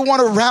 and everyone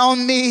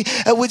around me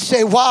would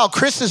say, wow,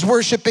 Chris is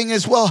worshiping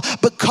as well.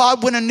 But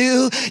God would have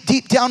knew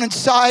deep down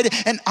inside,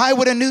 and I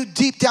would have knew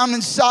deep down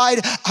inside,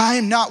 I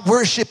am not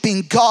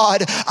worshiping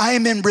God. I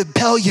am in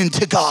rebellion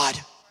to God.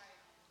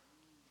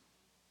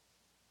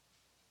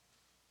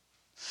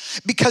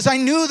 Because I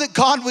knew that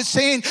God was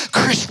saying,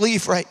 Chris,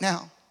 leave right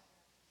now.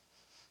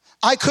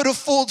 I could have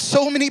fooled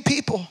so many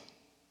people,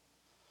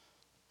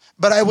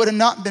 but I would have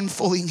not been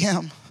fooling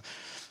him.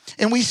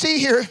 And we see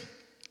here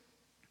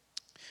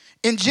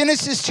in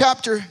Genesis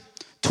chapter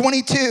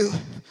 22,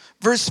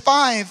 verse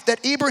 5,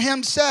 that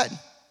Abraham said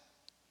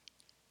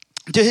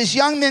to his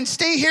young men,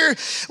 stay here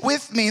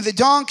with me, the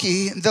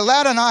donkey, the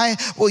lad and I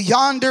will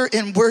yonder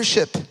and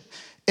worship,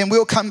 and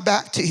we'll come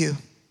back to you.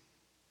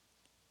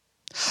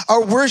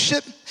 Our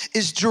worship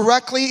is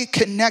directly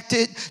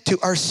connected to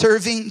our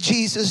serving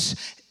Jesus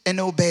and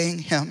obeying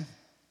him.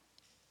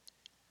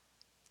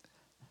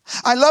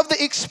 I love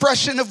the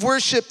expression of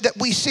worship that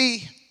we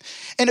see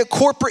in a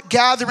corporate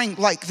gathering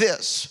like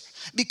this,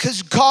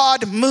 because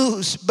God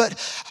moves. But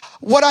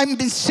what I've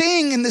been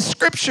seeing in the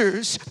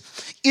scriptures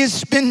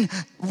has been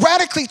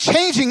radically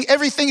changing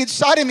everything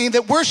inside of me,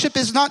 that worship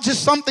is not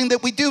just something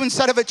that we do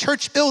inside of a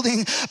church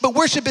building, but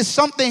worship is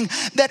something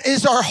that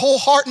is our whole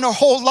heart and our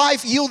whole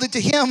life yielded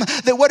to him,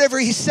 that whatever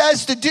he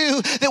says to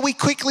do, that we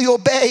quickly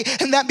obey,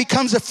 and that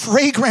becomes a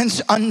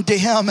fragrance unto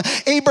him.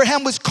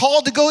 Abraham was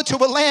called to go to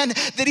a land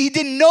that he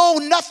didn't know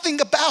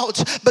nothing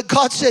about, but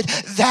God said,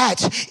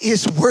 that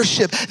is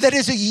worship. That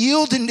is a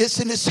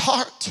yieldedness in his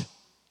heart.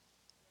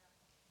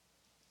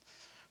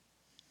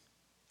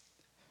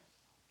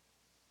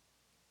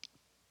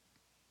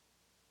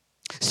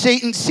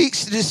 Satan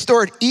seeks to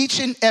distort each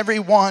and every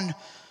one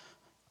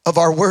of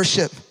our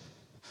worship,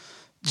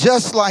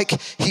 just like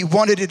he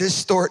wanted to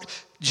distort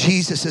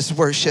Jesus'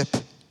 worship.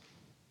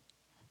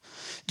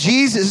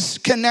 Jesus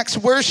connects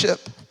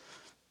worship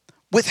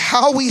with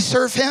how we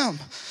serve him.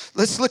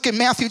 Let's look at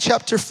Matthew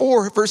chapter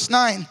 4, verse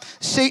 9.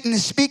 Satan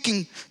is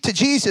speaking to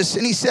Jesus,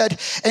 and he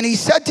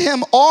said to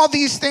him, all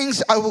these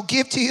things I will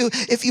give to you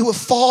if you will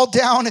fall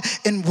down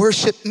and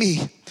worship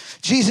me.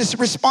 Jesus'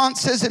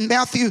 response says in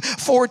Matthew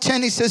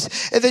 4:10, he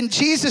says, and then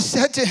Jesus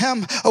said to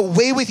him,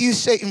 away with you,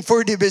 Satan,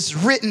 for it is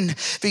written,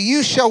 for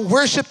you shall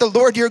worship the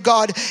Lord your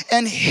God,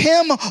 and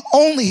him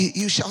only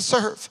you shall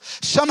serve.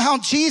 Somehow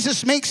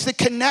Jesus makes the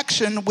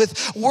connection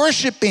with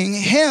worshiping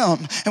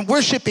him, and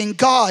worshiping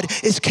God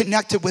is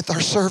connected with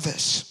our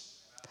service.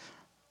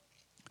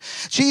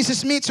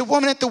 Jesus meets a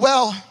woman at the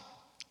well,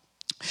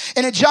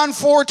 and in John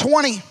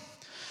 4:20,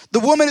 the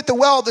woman at the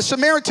well, the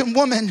Samaritan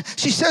woman,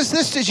 she says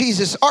this to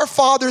Jesus, our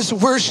fathers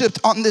worshiped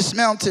on this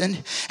mountain,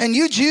 and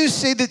you Jews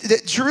say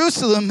that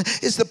Jerusalem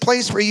is the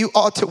place where you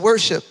ought to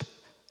worship.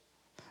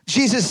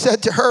 Jesus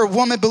said to her,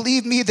 woman,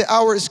 believe me, the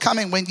hour is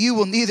coming when you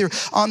will neither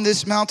on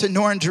this mountain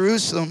nor in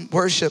Jerusalem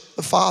worship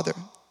the Father.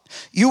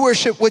 You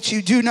worship what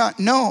you do not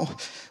know.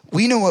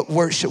 We know what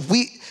worship.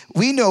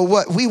 We know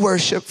what we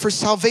worship, for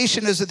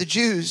salvation is of the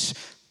Jews.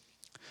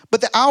 But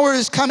the hour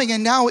is coming,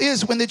 and now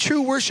is, when the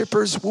true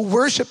worshipers will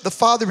worship the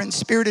Father in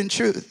spirit and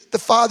truth. The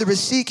Father is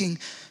seeking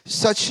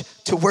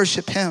such to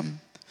worship him.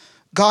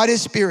 God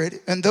is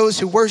spirit, and those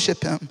who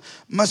worship him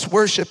must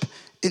worship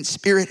in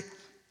spirit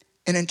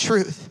and in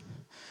truth.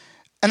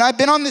 And I've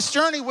been on this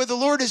journey where the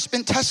Lord has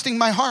been testing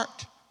my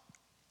heart,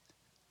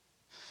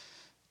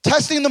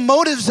 testing the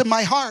motives of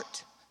my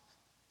heart,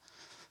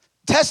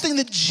 testing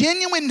the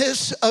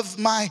genuineness of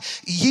my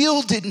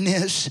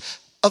yieldedness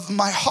of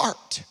my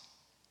heart.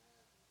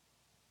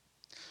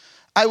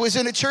 I was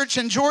in a church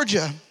in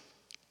Georgia,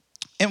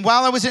 and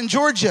while I was in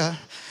Georgia,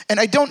 and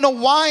I don't know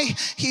why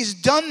he's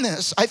done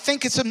this, I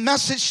think it's a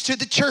message to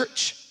the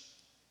church.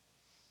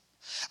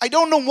 I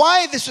don't know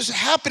why this is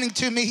happening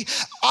to me.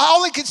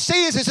 All I could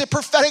say is it's a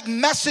prophetic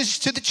message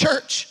to the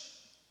church.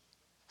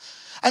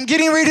 I'm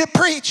getting ready to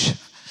preach,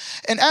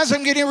 and as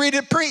I'm getting ready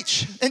to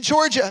preach in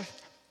Georgia,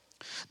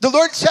 the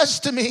Lord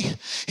says to me,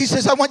 he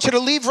says, I want you to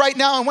leave right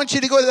now. I want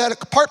you to go to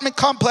that apartment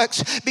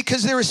complex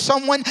because there is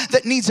someone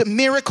that needs a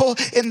miracle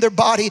in their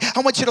body.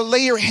 I want you to lay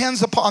your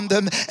hands upon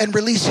them and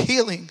release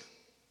healing.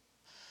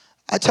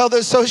 I tell the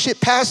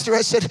associate pastor,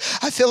 I said,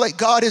 I feel like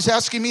God is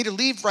asking me to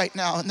leave right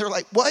now. And they're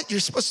like, what? You're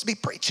supposed to be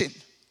preaching.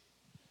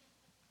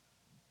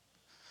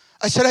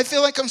 I said, I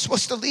feel like I'm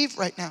supposed to leave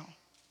right now.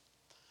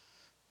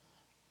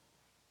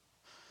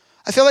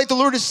 I feel like the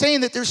Lord is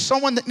saying that there's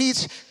someone that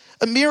needs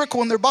a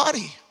miracle in their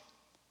body.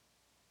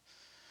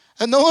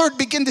 And the Lord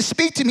began to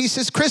speak to me. He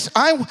says, Chris,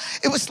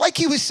 it was like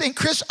he was saying,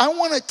 Chris, I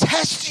want to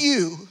test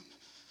you.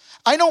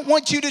 I don't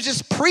want you to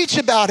just preach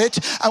about it.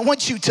 I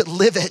want you to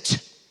live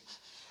it.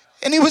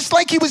 And it was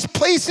like he was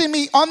placing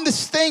me on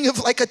this thing of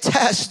like a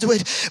test.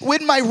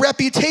 Would my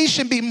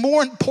reputation be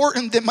more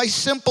important than my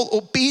simple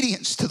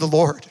obedience to the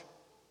Lord?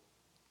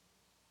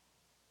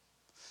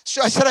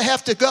 So I said, I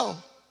have to go.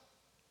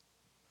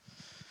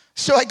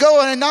 So I go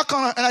and I knock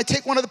on, and I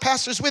take one of the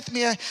pastors with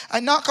me. I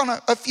knock on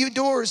a few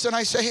doors and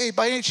I say, hey,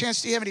 by any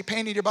chance, do you have any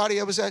pain in your body?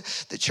 I was at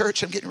the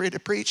church, I'm getting ready to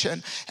preach,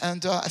 and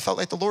I felt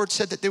like the Lord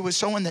said that there was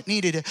someone that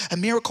needed a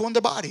miracle in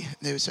the body. And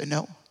they would say,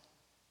 no.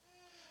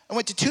 I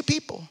went to 2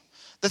 people.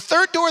 The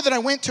third door that I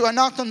went to, I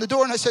knocked on the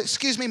door and I said,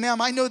 excuse me,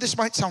 ma'am, I know this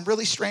might sound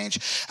really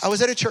strange. I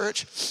was at a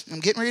church, I'm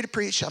getting ready to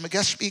preach, I'm a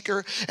guest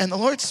speaker, and the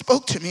Lord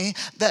spoke to me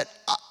that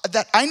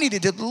I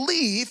needed to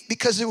leave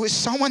because there was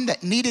someone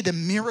that needed a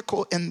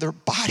miracle in their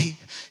body.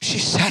 She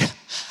said,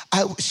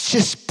 I was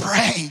just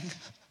praying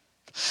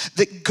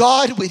that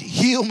God would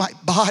heal my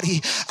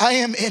body. I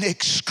am in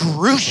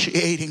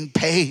excruciating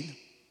pain.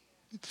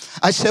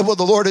 I said, well,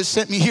 the Lord has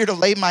sent me here to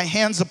lay my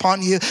hands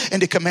upon you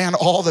and to command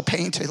all the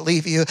pain to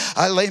leave you.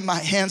 I laid my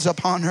hands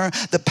upon her.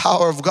 The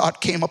power of God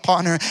came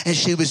upon her, and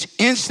she was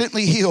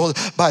instantly healed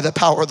by the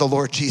power of the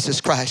Lord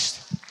Jesus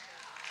Christ.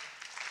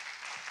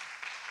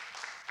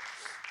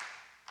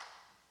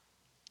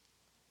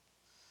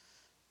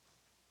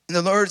 And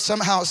the Lord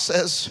somehow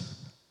says,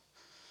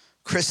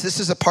 Chris, this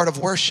is a part of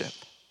worship.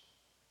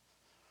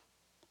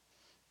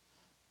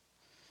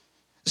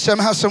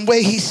 Somehow, some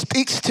way, he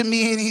speaks to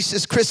me and he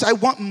says, Chris, I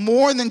want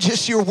more than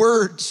just your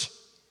words.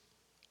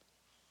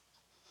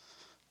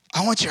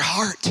 I want your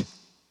heart.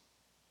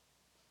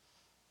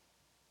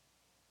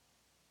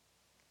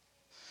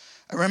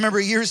 I remember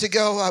years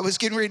ago, I was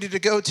getting ready to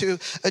go to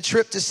a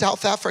trip to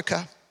South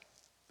Africa.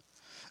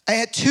 I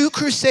had 2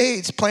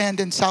 crusades planned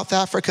in South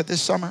Africa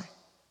this summer.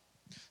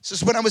 This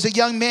is when I was a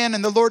young man,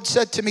 and the Lord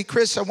said to me,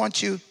 Chris, I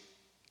want you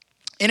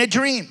in a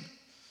dream.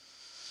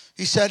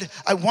 He said,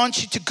 I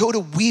want you to go to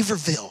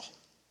Weaverville.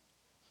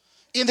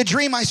 In the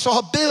dream, I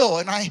saw Bill,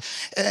 and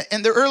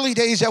in the early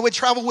days, I would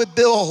travel with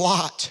Bill a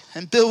lot.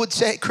 And Bill would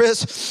say,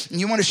 Chris,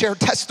 you want to share a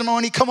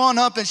testimony? Come on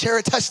up and share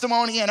a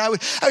testimony. And I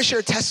would share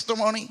a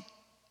testimony.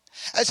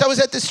 As I was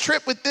at this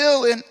trip with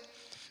Bill,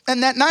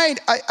 and that night,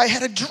 I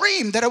had a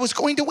dream that I was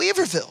going to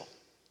Weaverville.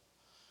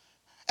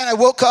 And I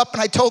woke up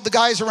and I told the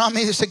guys around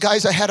me, I said,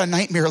 guys, I had a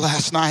nightmare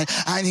last night.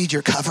 I need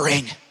your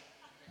covering.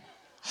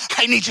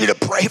 I need you to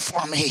pray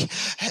for me.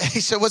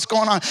 He said, what's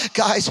going on?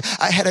 Guys,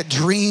 I had a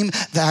dream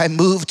that I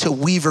moved to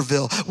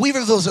Weaverville.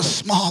 Weaverville is a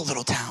small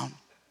little town.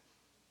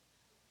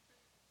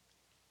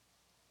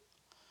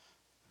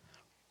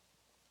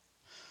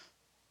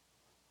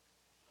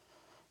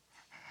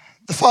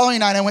 The following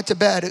night I went to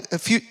bed. A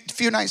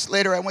few nights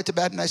later I went to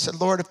bed and I said,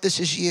 Lord, if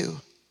this is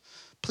you,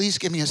 please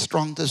give me a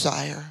strong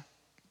desire.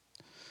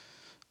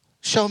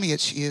 Show me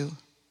it's you.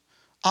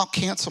 I'll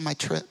cancel my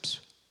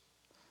trips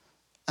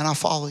and I'll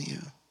follow you.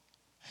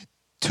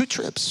 2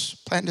 trips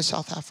planned to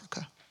South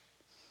Africa.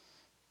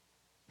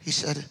 He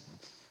said,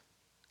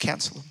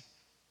 cancel them.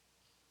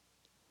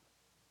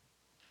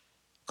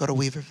 Go to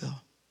Weaverville.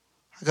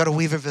 I go to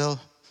Weaverville.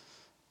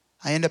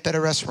 I end up at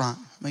a restaurant.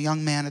 I'm a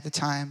young man at the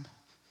time,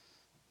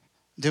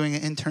 doing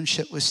an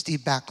internship with Steve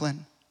Backlund.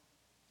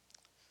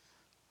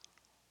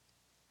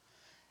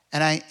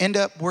 And I end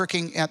up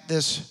working at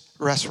this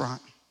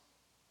restaurant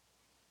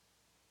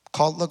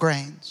called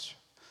LaGrange's.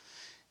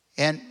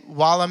 And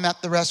while I'm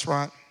at the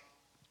restaurant,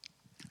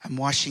 I'm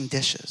washing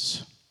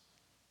dishes.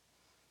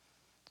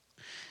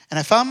 And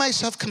I found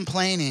myself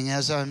complaining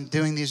as I'm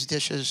doing these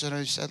dishes. And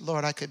I said,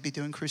 Lord, I could be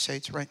doing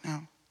crusades right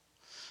now.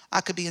 I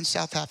could be in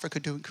South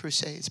Africa doing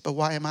crusades. But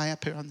why am I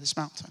up here on this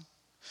mountain?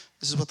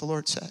 This is what the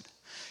Lord said.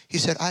 He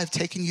said, I have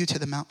taken you to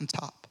the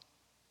mountaintop.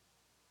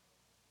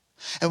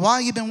 And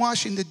while you've been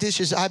washing the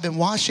dishes, I've been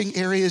washing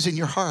areas in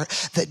your heart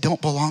that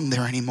don't belong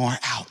there anymore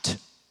out.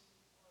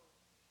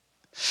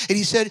 And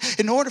he said,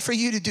 in order for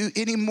you to do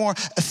any more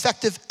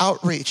effective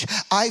outreach,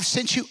 I've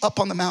sent you up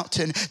on the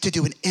mountain to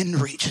do an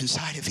inreach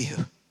inside of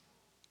you.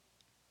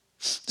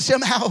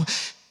 Somehow,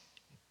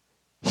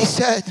 he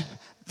said,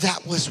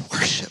 that was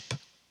worship.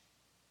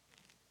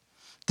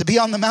 To be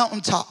on the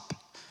mountaintop,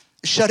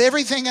 shut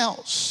everything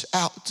else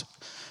out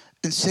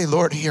and say,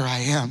 Lord, here I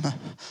am.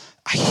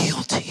 I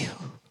yield to you.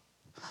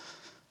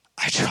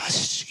 I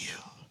trust you.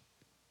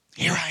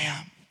 Here I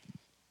am.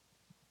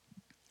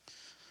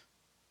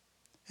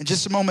 In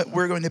just a moment,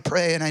 we're going to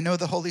pray, and I know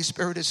the Holy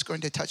Spirit is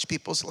going to touch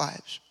people's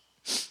lives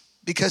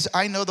because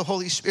I know the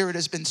Holy Spirit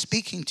has been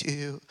speaking to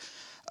you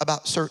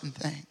about certain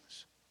things.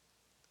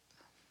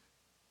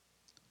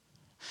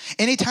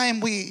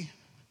 Anytime we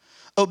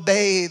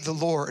obey the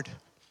Lord,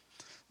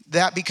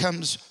 that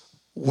becomes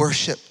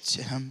worship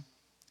to him.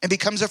 It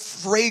becomes a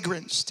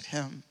fragrance to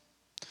him.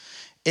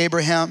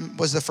 Abraham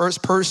was the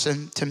first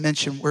person to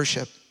mention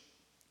worship.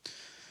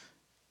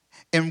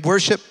 And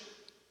worship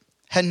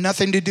had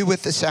nothing to do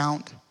with the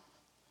sound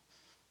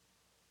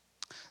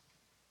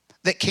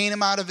that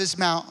came out of his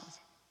mouth.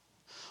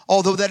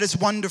 Although that is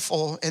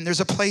wonderful and there's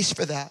a place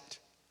for that.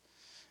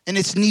 And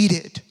it's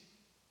needed.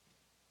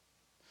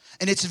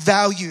 And it's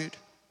valued.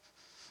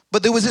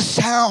 But there was a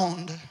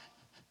sound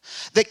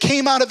that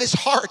came out of his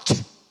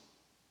heart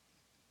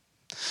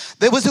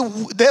There was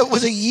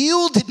a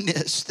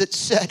yieldedness that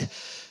said,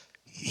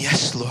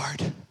 yes,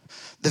 Lord,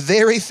 the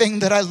very thing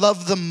that I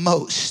love the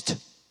most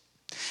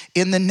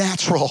in the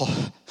natural,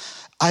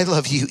 I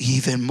love you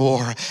even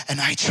more,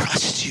 and I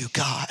trust you,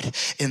 God.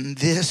 And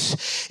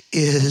this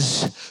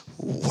is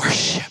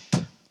worship.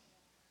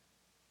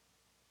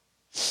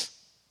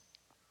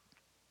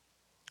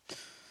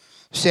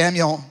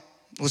 Samuel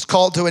was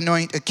called to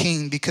anoint a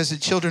king because the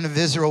children of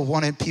Israel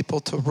wanted people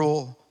to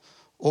rule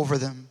over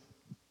them.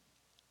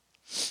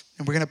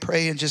 And we're going to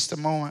pray in just a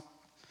moment.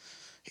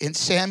 And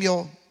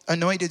Samuel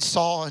anointed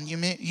Saul, and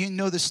you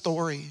know the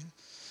story.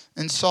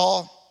 And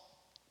Saul,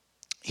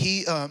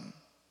 he had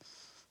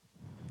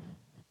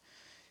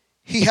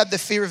the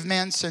fear of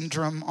man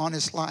syndrome on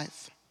his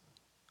life.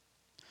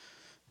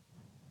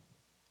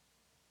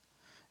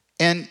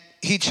 And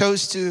he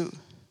chose to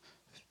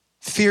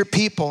fear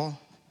people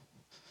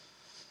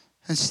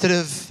instead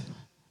of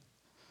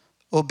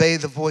obey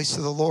the voice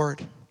of the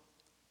Lord.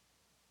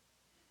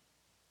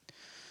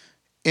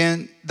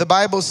 And the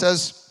Bible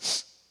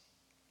says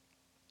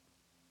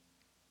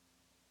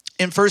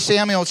in 1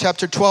 Samuel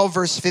chapter 12,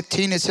 verse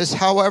 15, it says,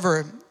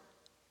 however,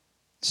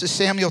 this is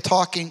Samuel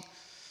talking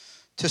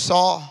to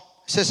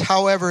Saul. It says,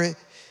 however,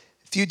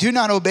 if you do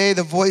not obey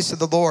the voice of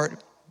the Lord,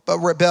 but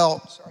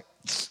rebel,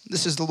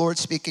 this is the Lord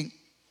speaking.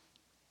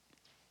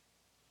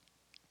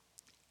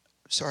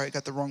 Sorry, I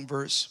got the wrong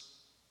verse.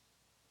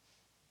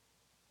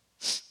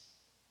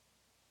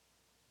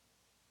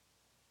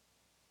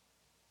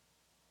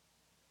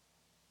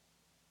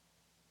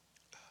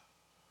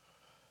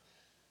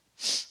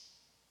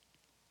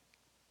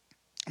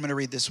 I'm going to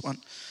read this one.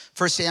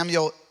 1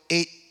 Samuel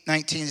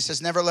 8:19, it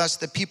says, nevertheless,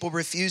 the people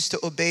refused to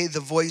obey the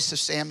voice of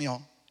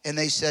Samuel. And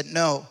they said,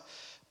 no,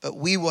 but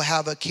we will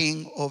have a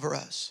king over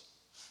us.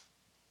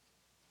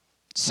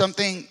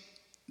 Something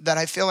that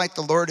I feel like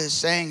the Lord is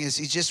saying is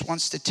he just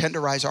wants to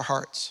tenderize our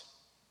hearts.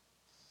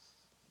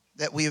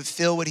 That we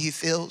feel what he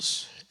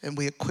feels and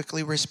we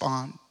quickly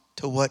respond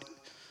to what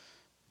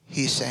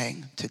he's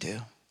saying to do.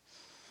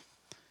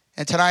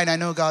 And tonight, I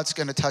know God's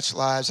going to touch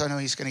lives. I know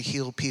he's going to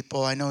heal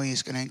people. I know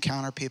he's going to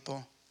encounter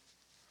people.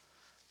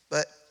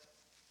 But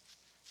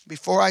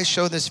before I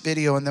show this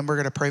video, and then we're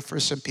going to pray for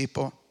some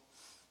people,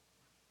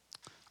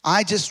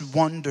 I just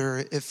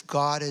wonder if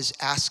God is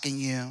asking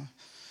you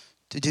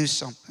to do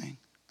something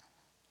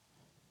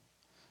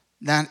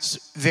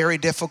that's very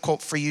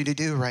difficult for you to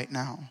do right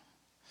now.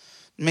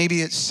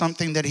 Maybe it's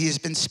something that he's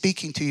been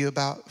speaking to you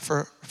about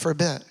for a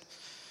bit,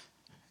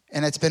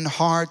 and it's been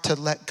hard to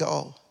let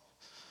go.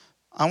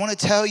 I want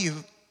to tell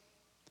you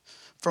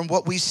from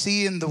what we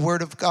see in the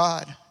Word of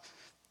God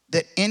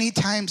that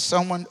anytime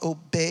someone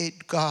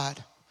obeyed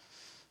God,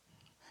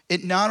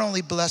 it not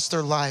only blessed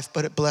their life,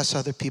 but it blessed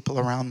other people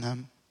around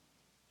them.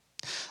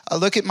 I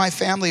look at my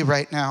family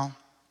right now,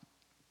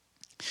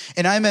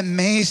 and I'm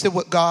amazed at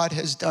what God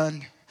has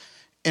done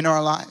in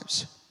our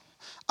lives.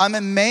 I'm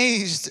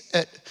amazed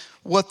at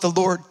what the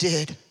Lord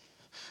did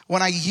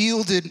when I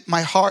yielded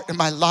my heart and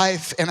my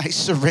life and I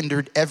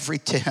surrendered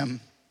everything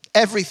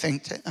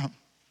to him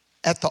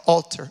at the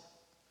altar.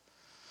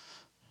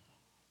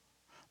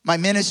 My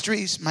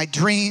ministries, my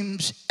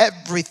dreams,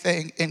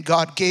 everything, and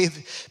God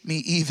gave me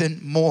even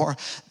more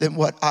than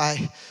what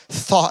I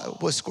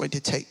thought was going to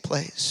take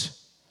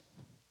place.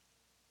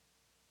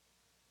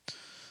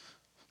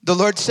 The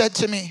Lord said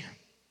to me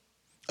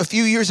a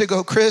few years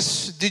ago,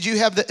 Chris, did you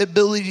have the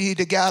ability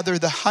to gather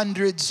the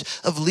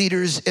hundreds of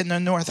leaders in the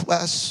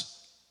Northwest?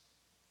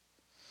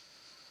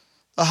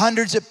 The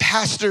hundreds of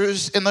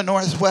pastors in the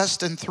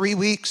Northwest in 3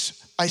 weeks?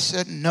 I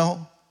said,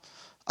 no,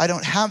 I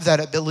don't have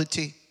that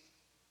ability.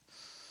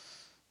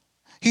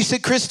 He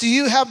said, Chris, do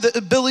you have the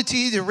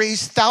ability to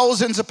raise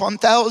thousands upon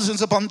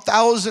thousands upon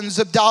thousands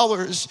of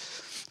dollars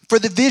for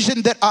the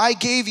vision that I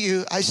gave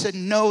you? I said,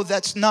 no,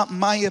 that's not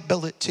my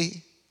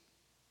ability.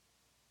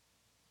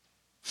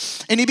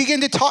 And he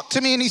began to talk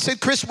to me and he said,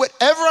 Chris,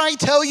 whatever I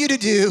tell you to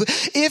do,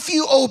 if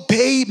you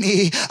obey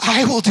me,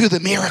 I will do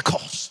the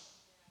miracles.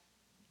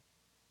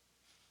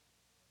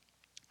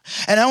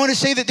 And I want to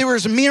say that there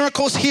was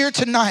miracles here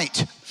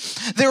tonight.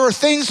 There are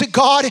things that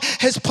God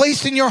has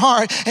placed in your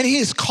heart and he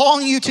is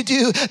calling you to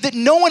do that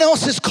no one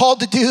else is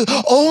called to do,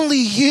 only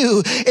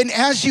you. And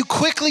as you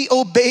quickly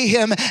obey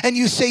him and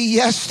you say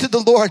yes to the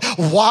Lord,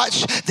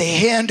 watch the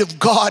hand of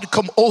God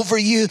come over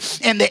you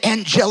and the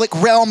angelic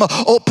realm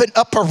open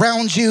up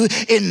around you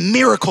and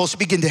miracles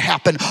begin to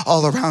happen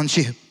all around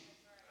you.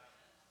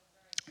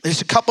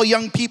 There's a couple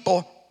young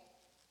people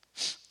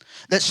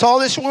that saw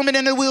this woman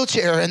in a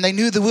wheelchair and they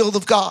knew the will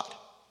of God.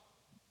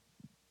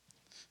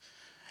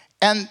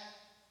 And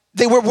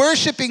they were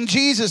worshiping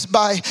Jesus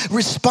by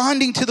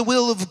responding to the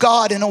will of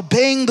God and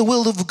obeying the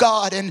will of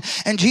God. And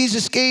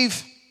Jesus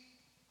gave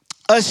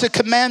us a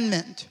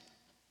commandment.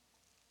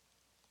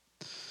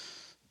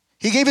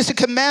 He gave us a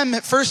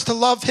commandment first to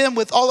love him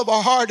with all of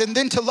our heart and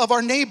then to love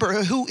our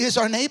neighbor. Who is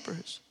our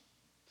neighbors?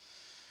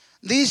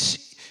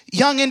 These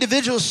young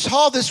individuals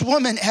saw this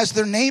woman as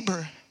their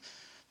neighbor.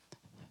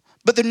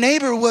 But the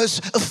neighbor was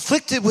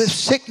afflicted with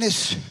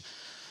sickness,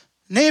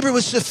 Neighbor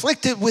was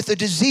afflicted with a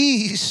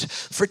disease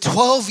for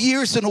 12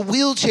 years in a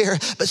wheelchair,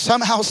 but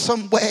somehow,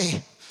 some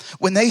way,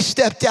 when they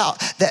stepped out,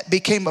 that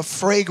became a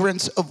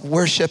fragrance of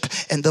worship,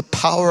 and the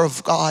power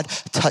of God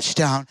touched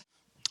down.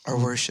 Our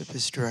worship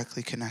is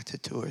directly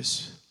connected to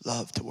His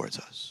love towards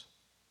us.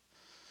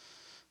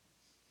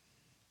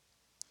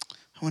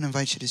 I want to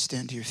invite you to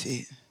stand to your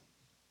feet.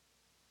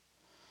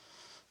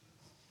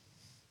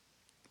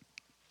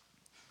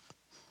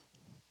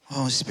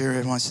 Holy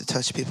Spirit wants to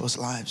touch people's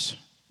lives.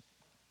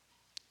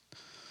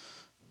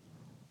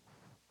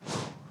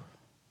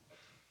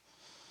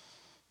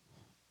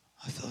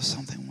 I feel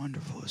something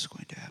wonderful is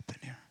going to happen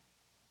here.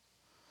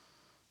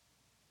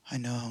 I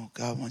know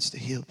God wants to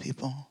heal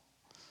people.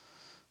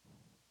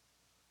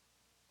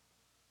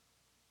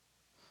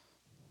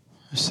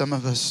 Some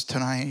of us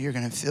tonight, you're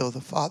going to feel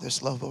the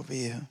Father's love over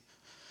you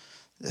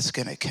that's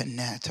going to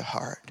connect to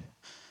heart.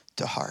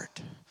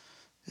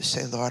 To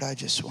say, Lord, I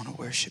just want to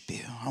worship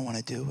you. I want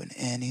to do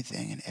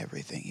anything and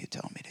everything you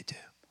tell me to do.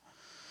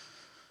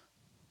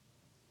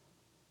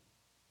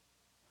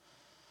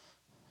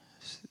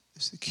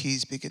 As the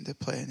keys begin to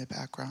play in the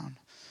background,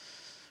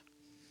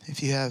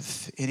 if you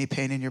have any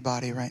pain in your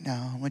body right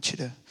now, I want you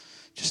to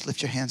just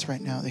lift your hands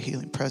right now. The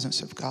healing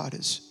presence of God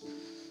is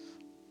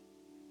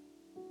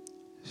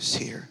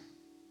here.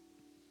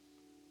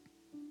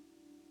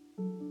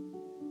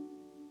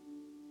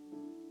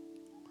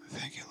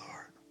 Thank you,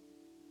 Lord.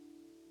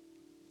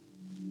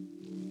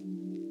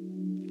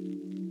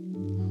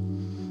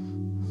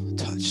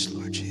 Touch,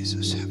 Lord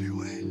Jesus, have your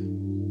way.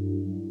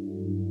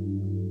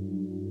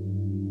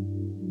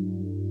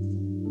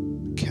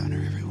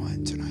 Encounter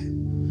everyone tonight.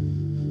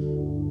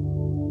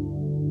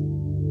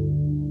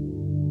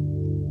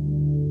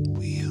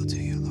 We yield to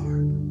you,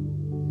 Lord.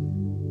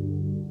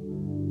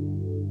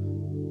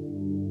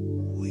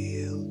 We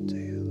yield to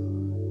you,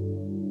 Lord.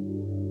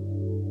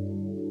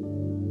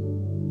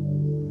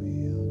 We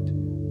yield to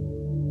you.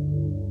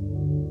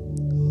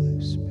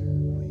 Holy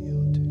Spirit, we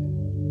yield to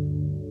you.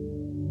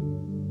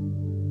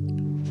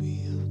 We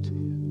yield to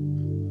you.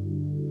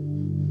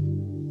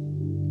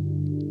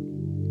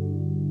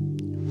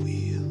 We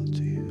yield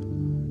to you,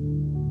 Lord.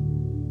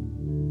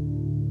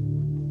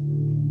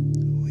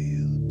 We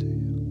yield to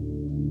you.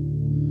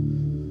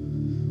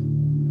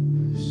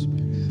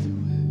 Spirit, have your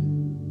way.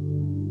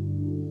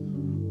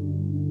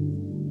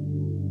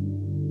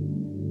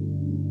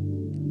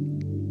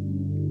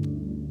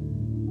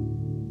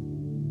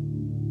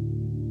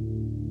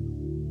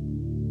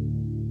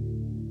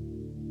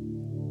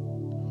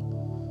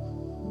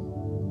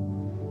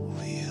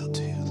 We yield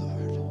to you,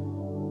 Lord.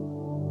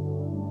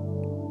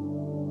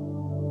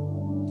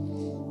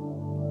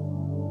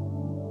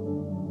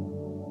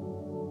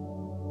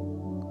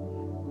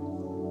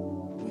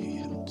 We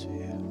yield to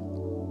you.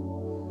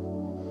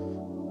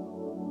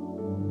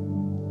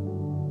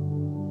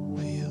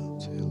 We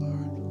yield to you,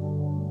 Lord.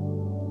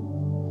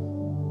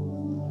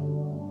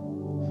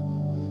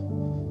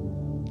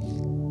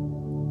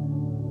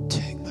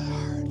 Take my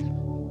heart.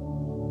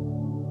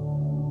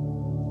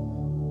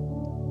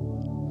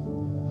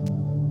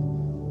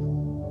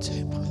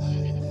 Take my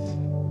life.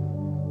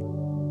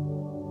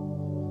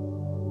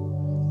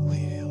 We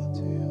yield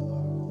to you,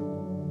 Lord.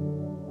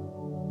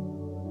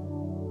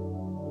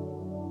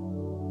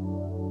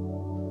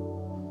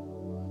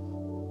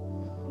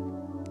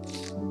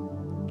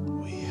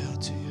 We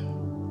yield to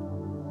you.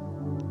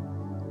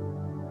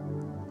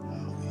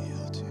 Oh, we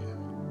yield to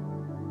you.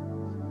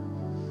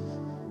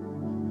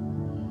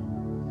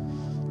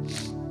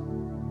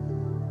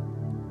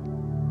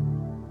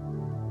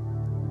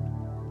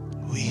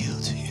 We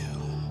yield to you.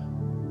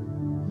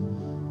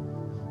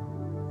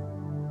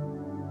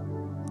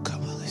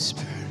 Come, Holy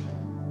Spirit.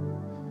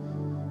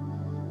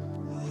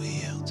 We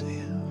yield to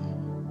you.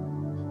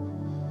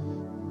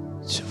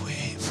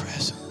 Sweet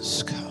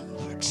presence, come,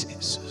 Lord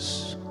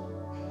Jesus.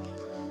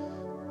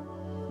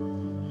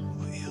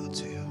 We yield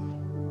to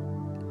you.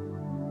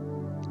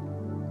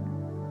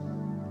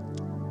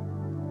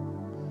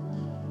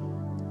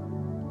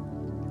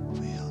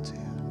 We yield to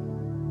you.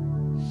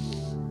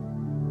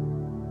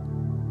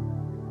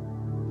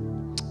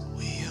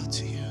 We yield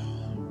to you.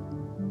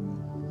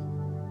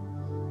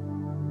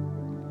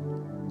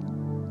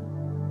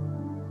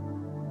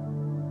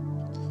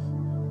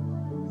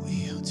 We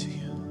yield to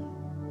you.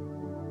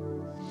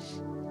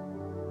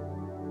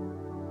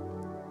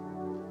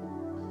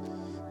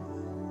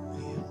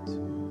 We yield to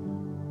you.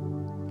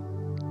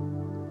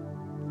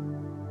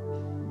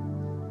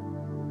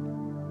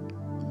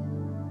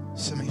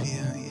 Some of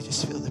you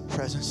just feel the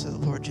presence of the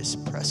Lord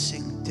just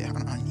pressing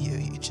down on you.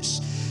 You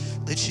just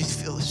literally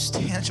feel this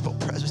tangible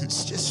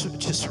presence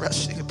just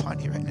resting upon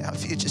you right now.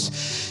 If you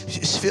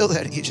just feel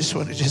that and you just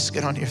want to just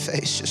get on your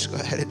face, just go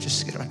ahead and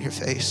just get on your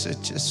face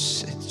and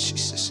just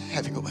Jesus,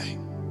 have your way.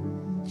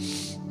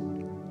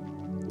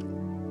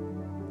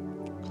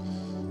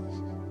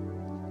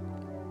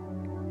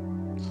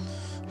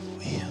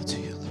 We yield to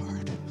you,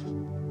 Lord.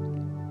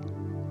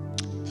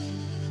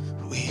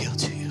 We yield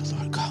to you,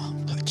 Lord.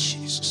 Come, Lord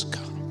Jesus,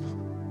 come.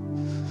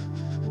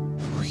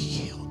 We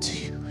yield to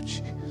you,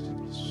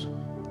 Jesus.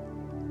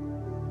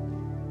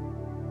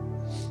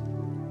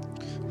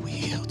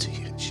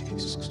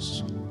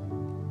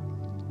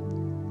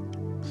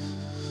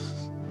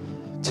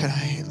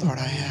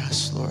 Lord, I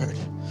ask, Lord,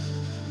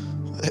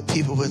 that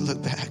people would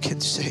look back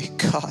and say,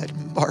 God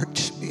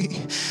marked me.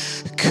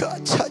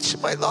 God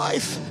touched my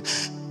life.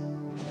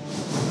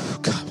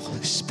 Come,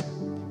 Holy Spirit.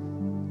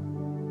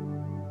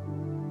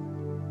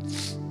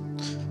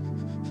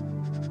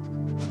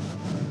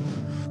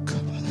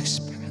 Come, Holy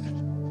Spirit.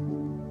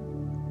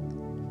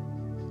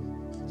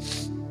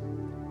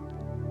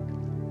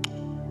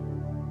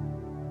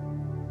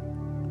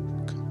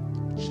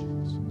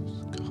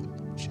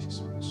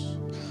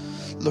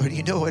 Lord,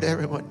 you know what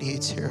everyone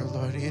needs here,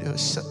 Lord. You know,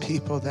 some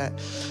people that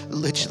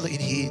literally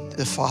need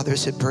the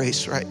Father's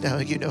embrace right now.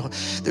 You know,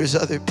 there's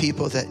other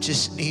people that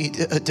just need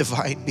a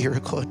divine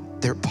miracle in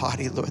their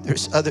body, Lord.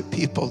 There's other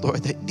people,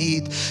 Lord, that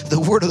need the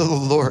word of the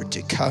Lord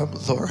to come,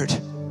 Lord,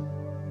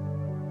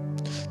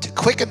 to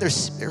quicken their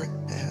spirit,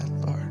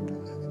 man,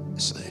 Lord,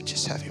 so that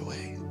just have your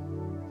way.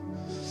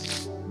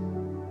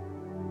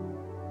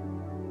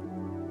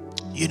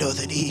 You know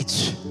the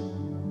needs.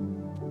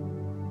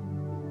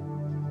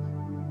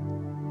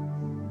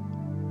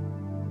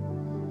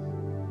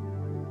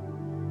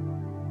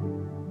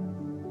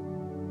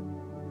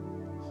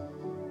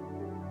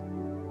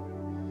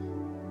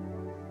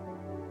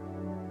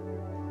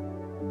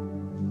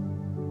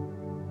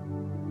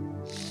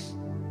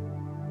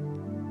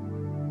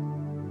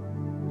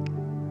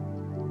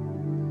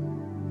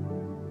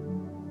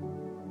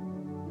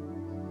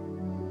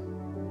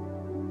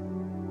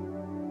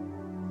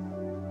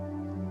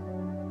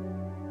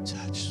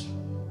 Touch,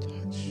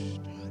 touch, touch,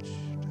 touch,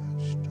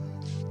 touch,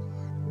 Lord.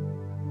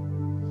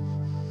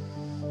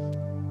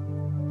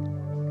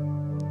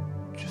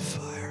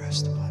 Fire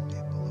rest upon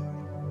people, Lord.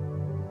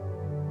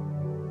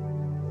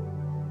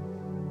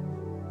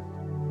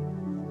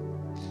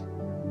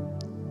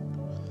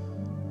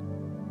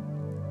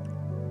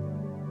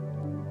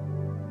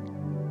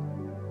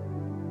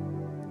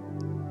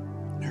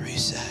 The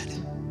reset,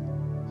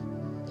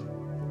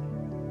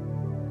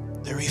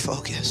 the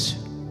refocus.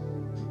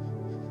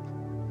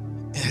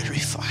 And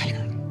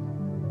refire,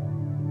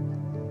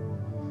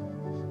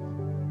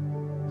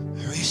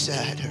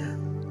 reset,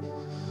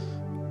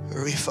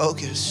 or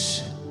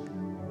refocus,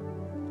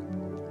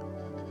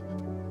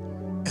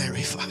 and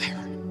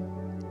refire.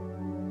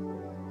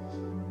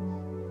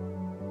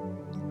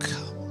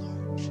 Come,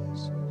 Lord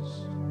Jesus.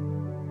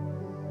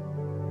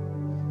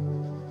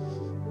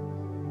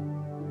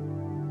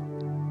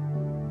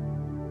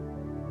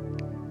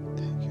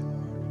 Thank you,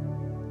 Lord.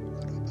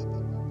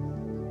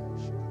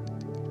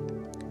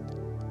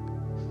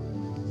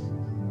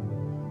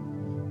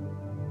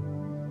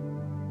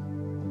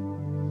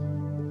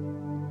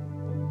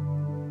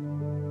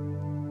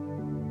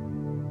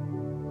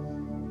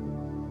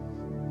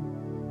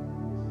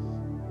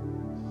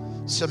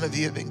 Some of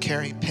you have been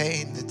carrying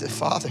pain that the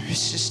Father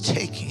is just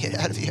taking it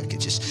out of you. I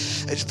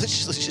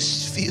literally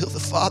just feel the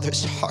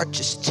Father's heart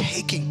just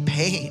taking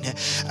pain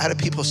out of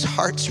people's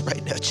hearts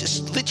right now,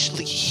 just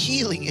literally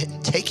healing it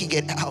and taking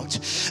it out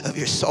of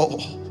your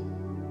soul.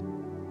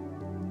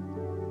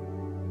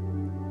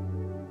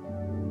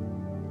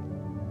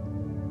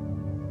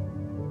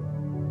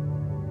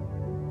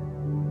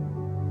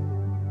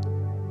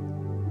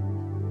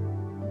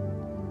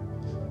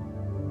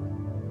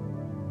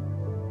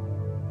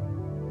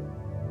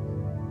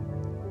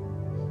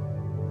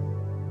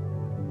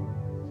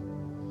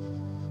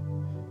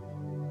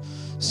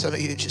 Some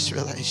of you just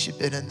realize you've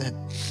been in the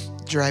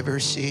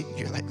driver's seat and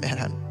you're like,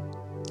 man,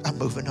 I'm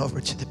moving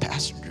over to the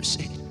passenger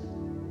seat.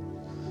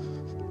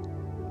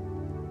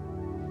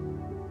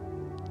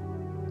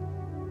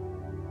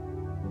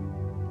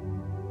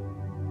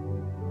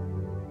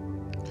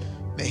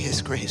 May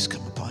His grace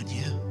come upon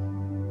you.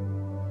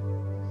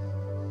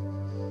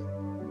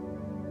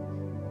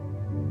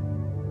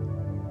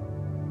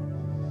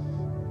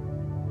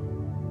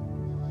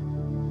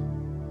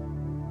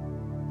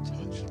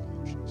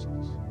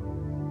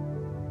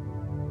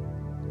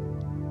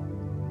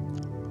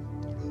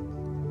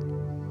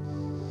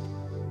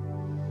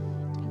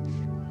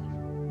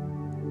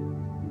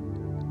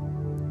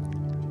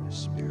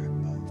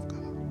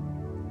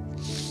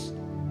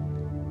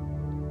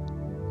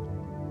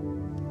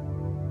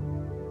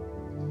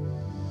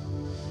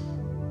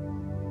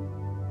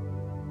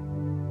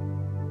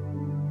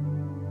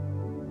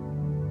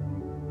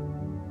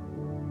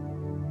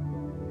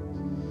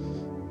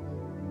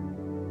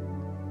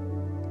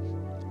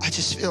 I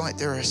just feel like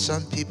there are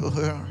some people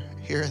who are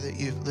here that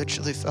you've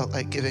literally felt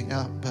like giving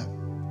up, but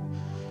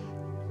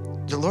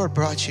the Lord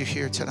brought you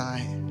here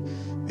tonight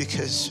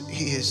because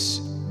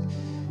He's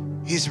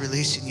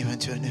releasing you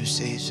into a new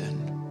season.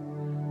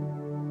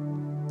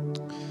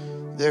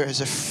 There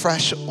is a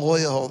fresh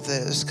oil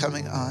that is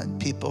coming on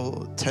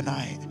people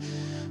tonight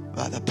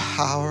by the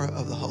power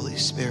of the Holy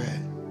Spirit.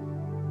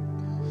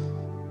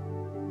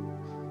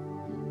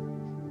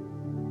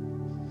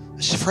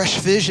 There's a fresh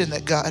vision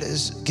that God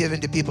has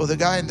given to people. The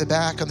guy in the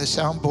back on the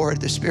soundboard,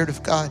 the Spirit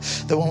of God,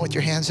 the one with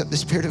your hands up, the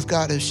Spirit of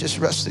God is just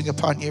resting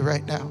upon you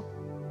right now.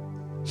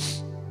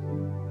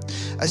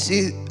 I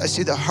see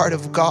the heart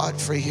of God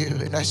for you,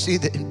 and I see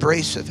the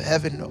embrace of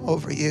heaven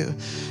over you.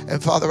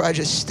 And Father, I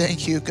just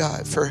thank you,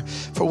 God, for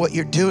what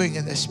you're doing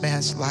in this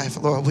man's life.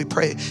 Lord, we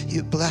pray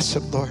you bless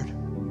him, Lord.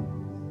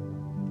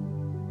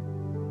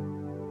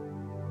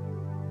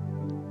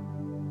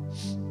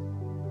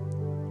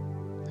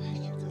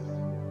 Thank you,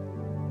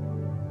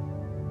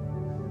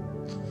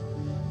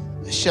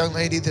 God. This young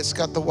lady that's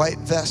got the white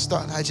vest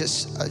on, I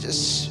just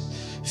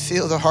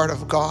feel the heart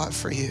of God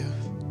for you.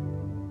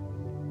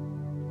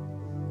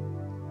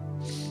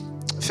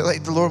 I feel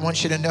like the Lord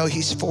wants you to know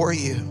he's for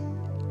you.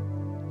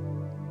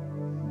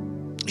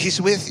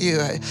 He's with you.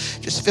 I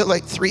just feel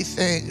like 3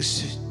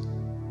 things.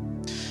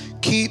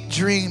 Keep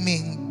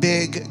dreaming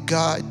big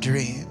God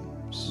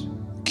dreams.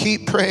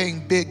 Keep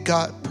praying big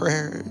God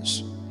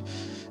prayers.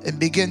 And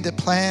begin to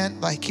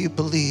plan like you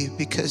believe,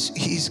 because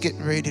he's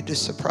getting ready to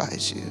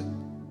surprise you.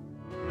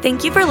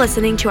 Thank you for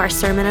listening to our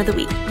Sermon of the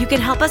Week. You can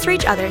help us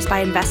reach others by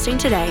investing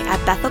today at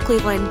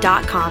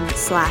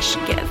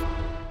bethelcleveland.com/give.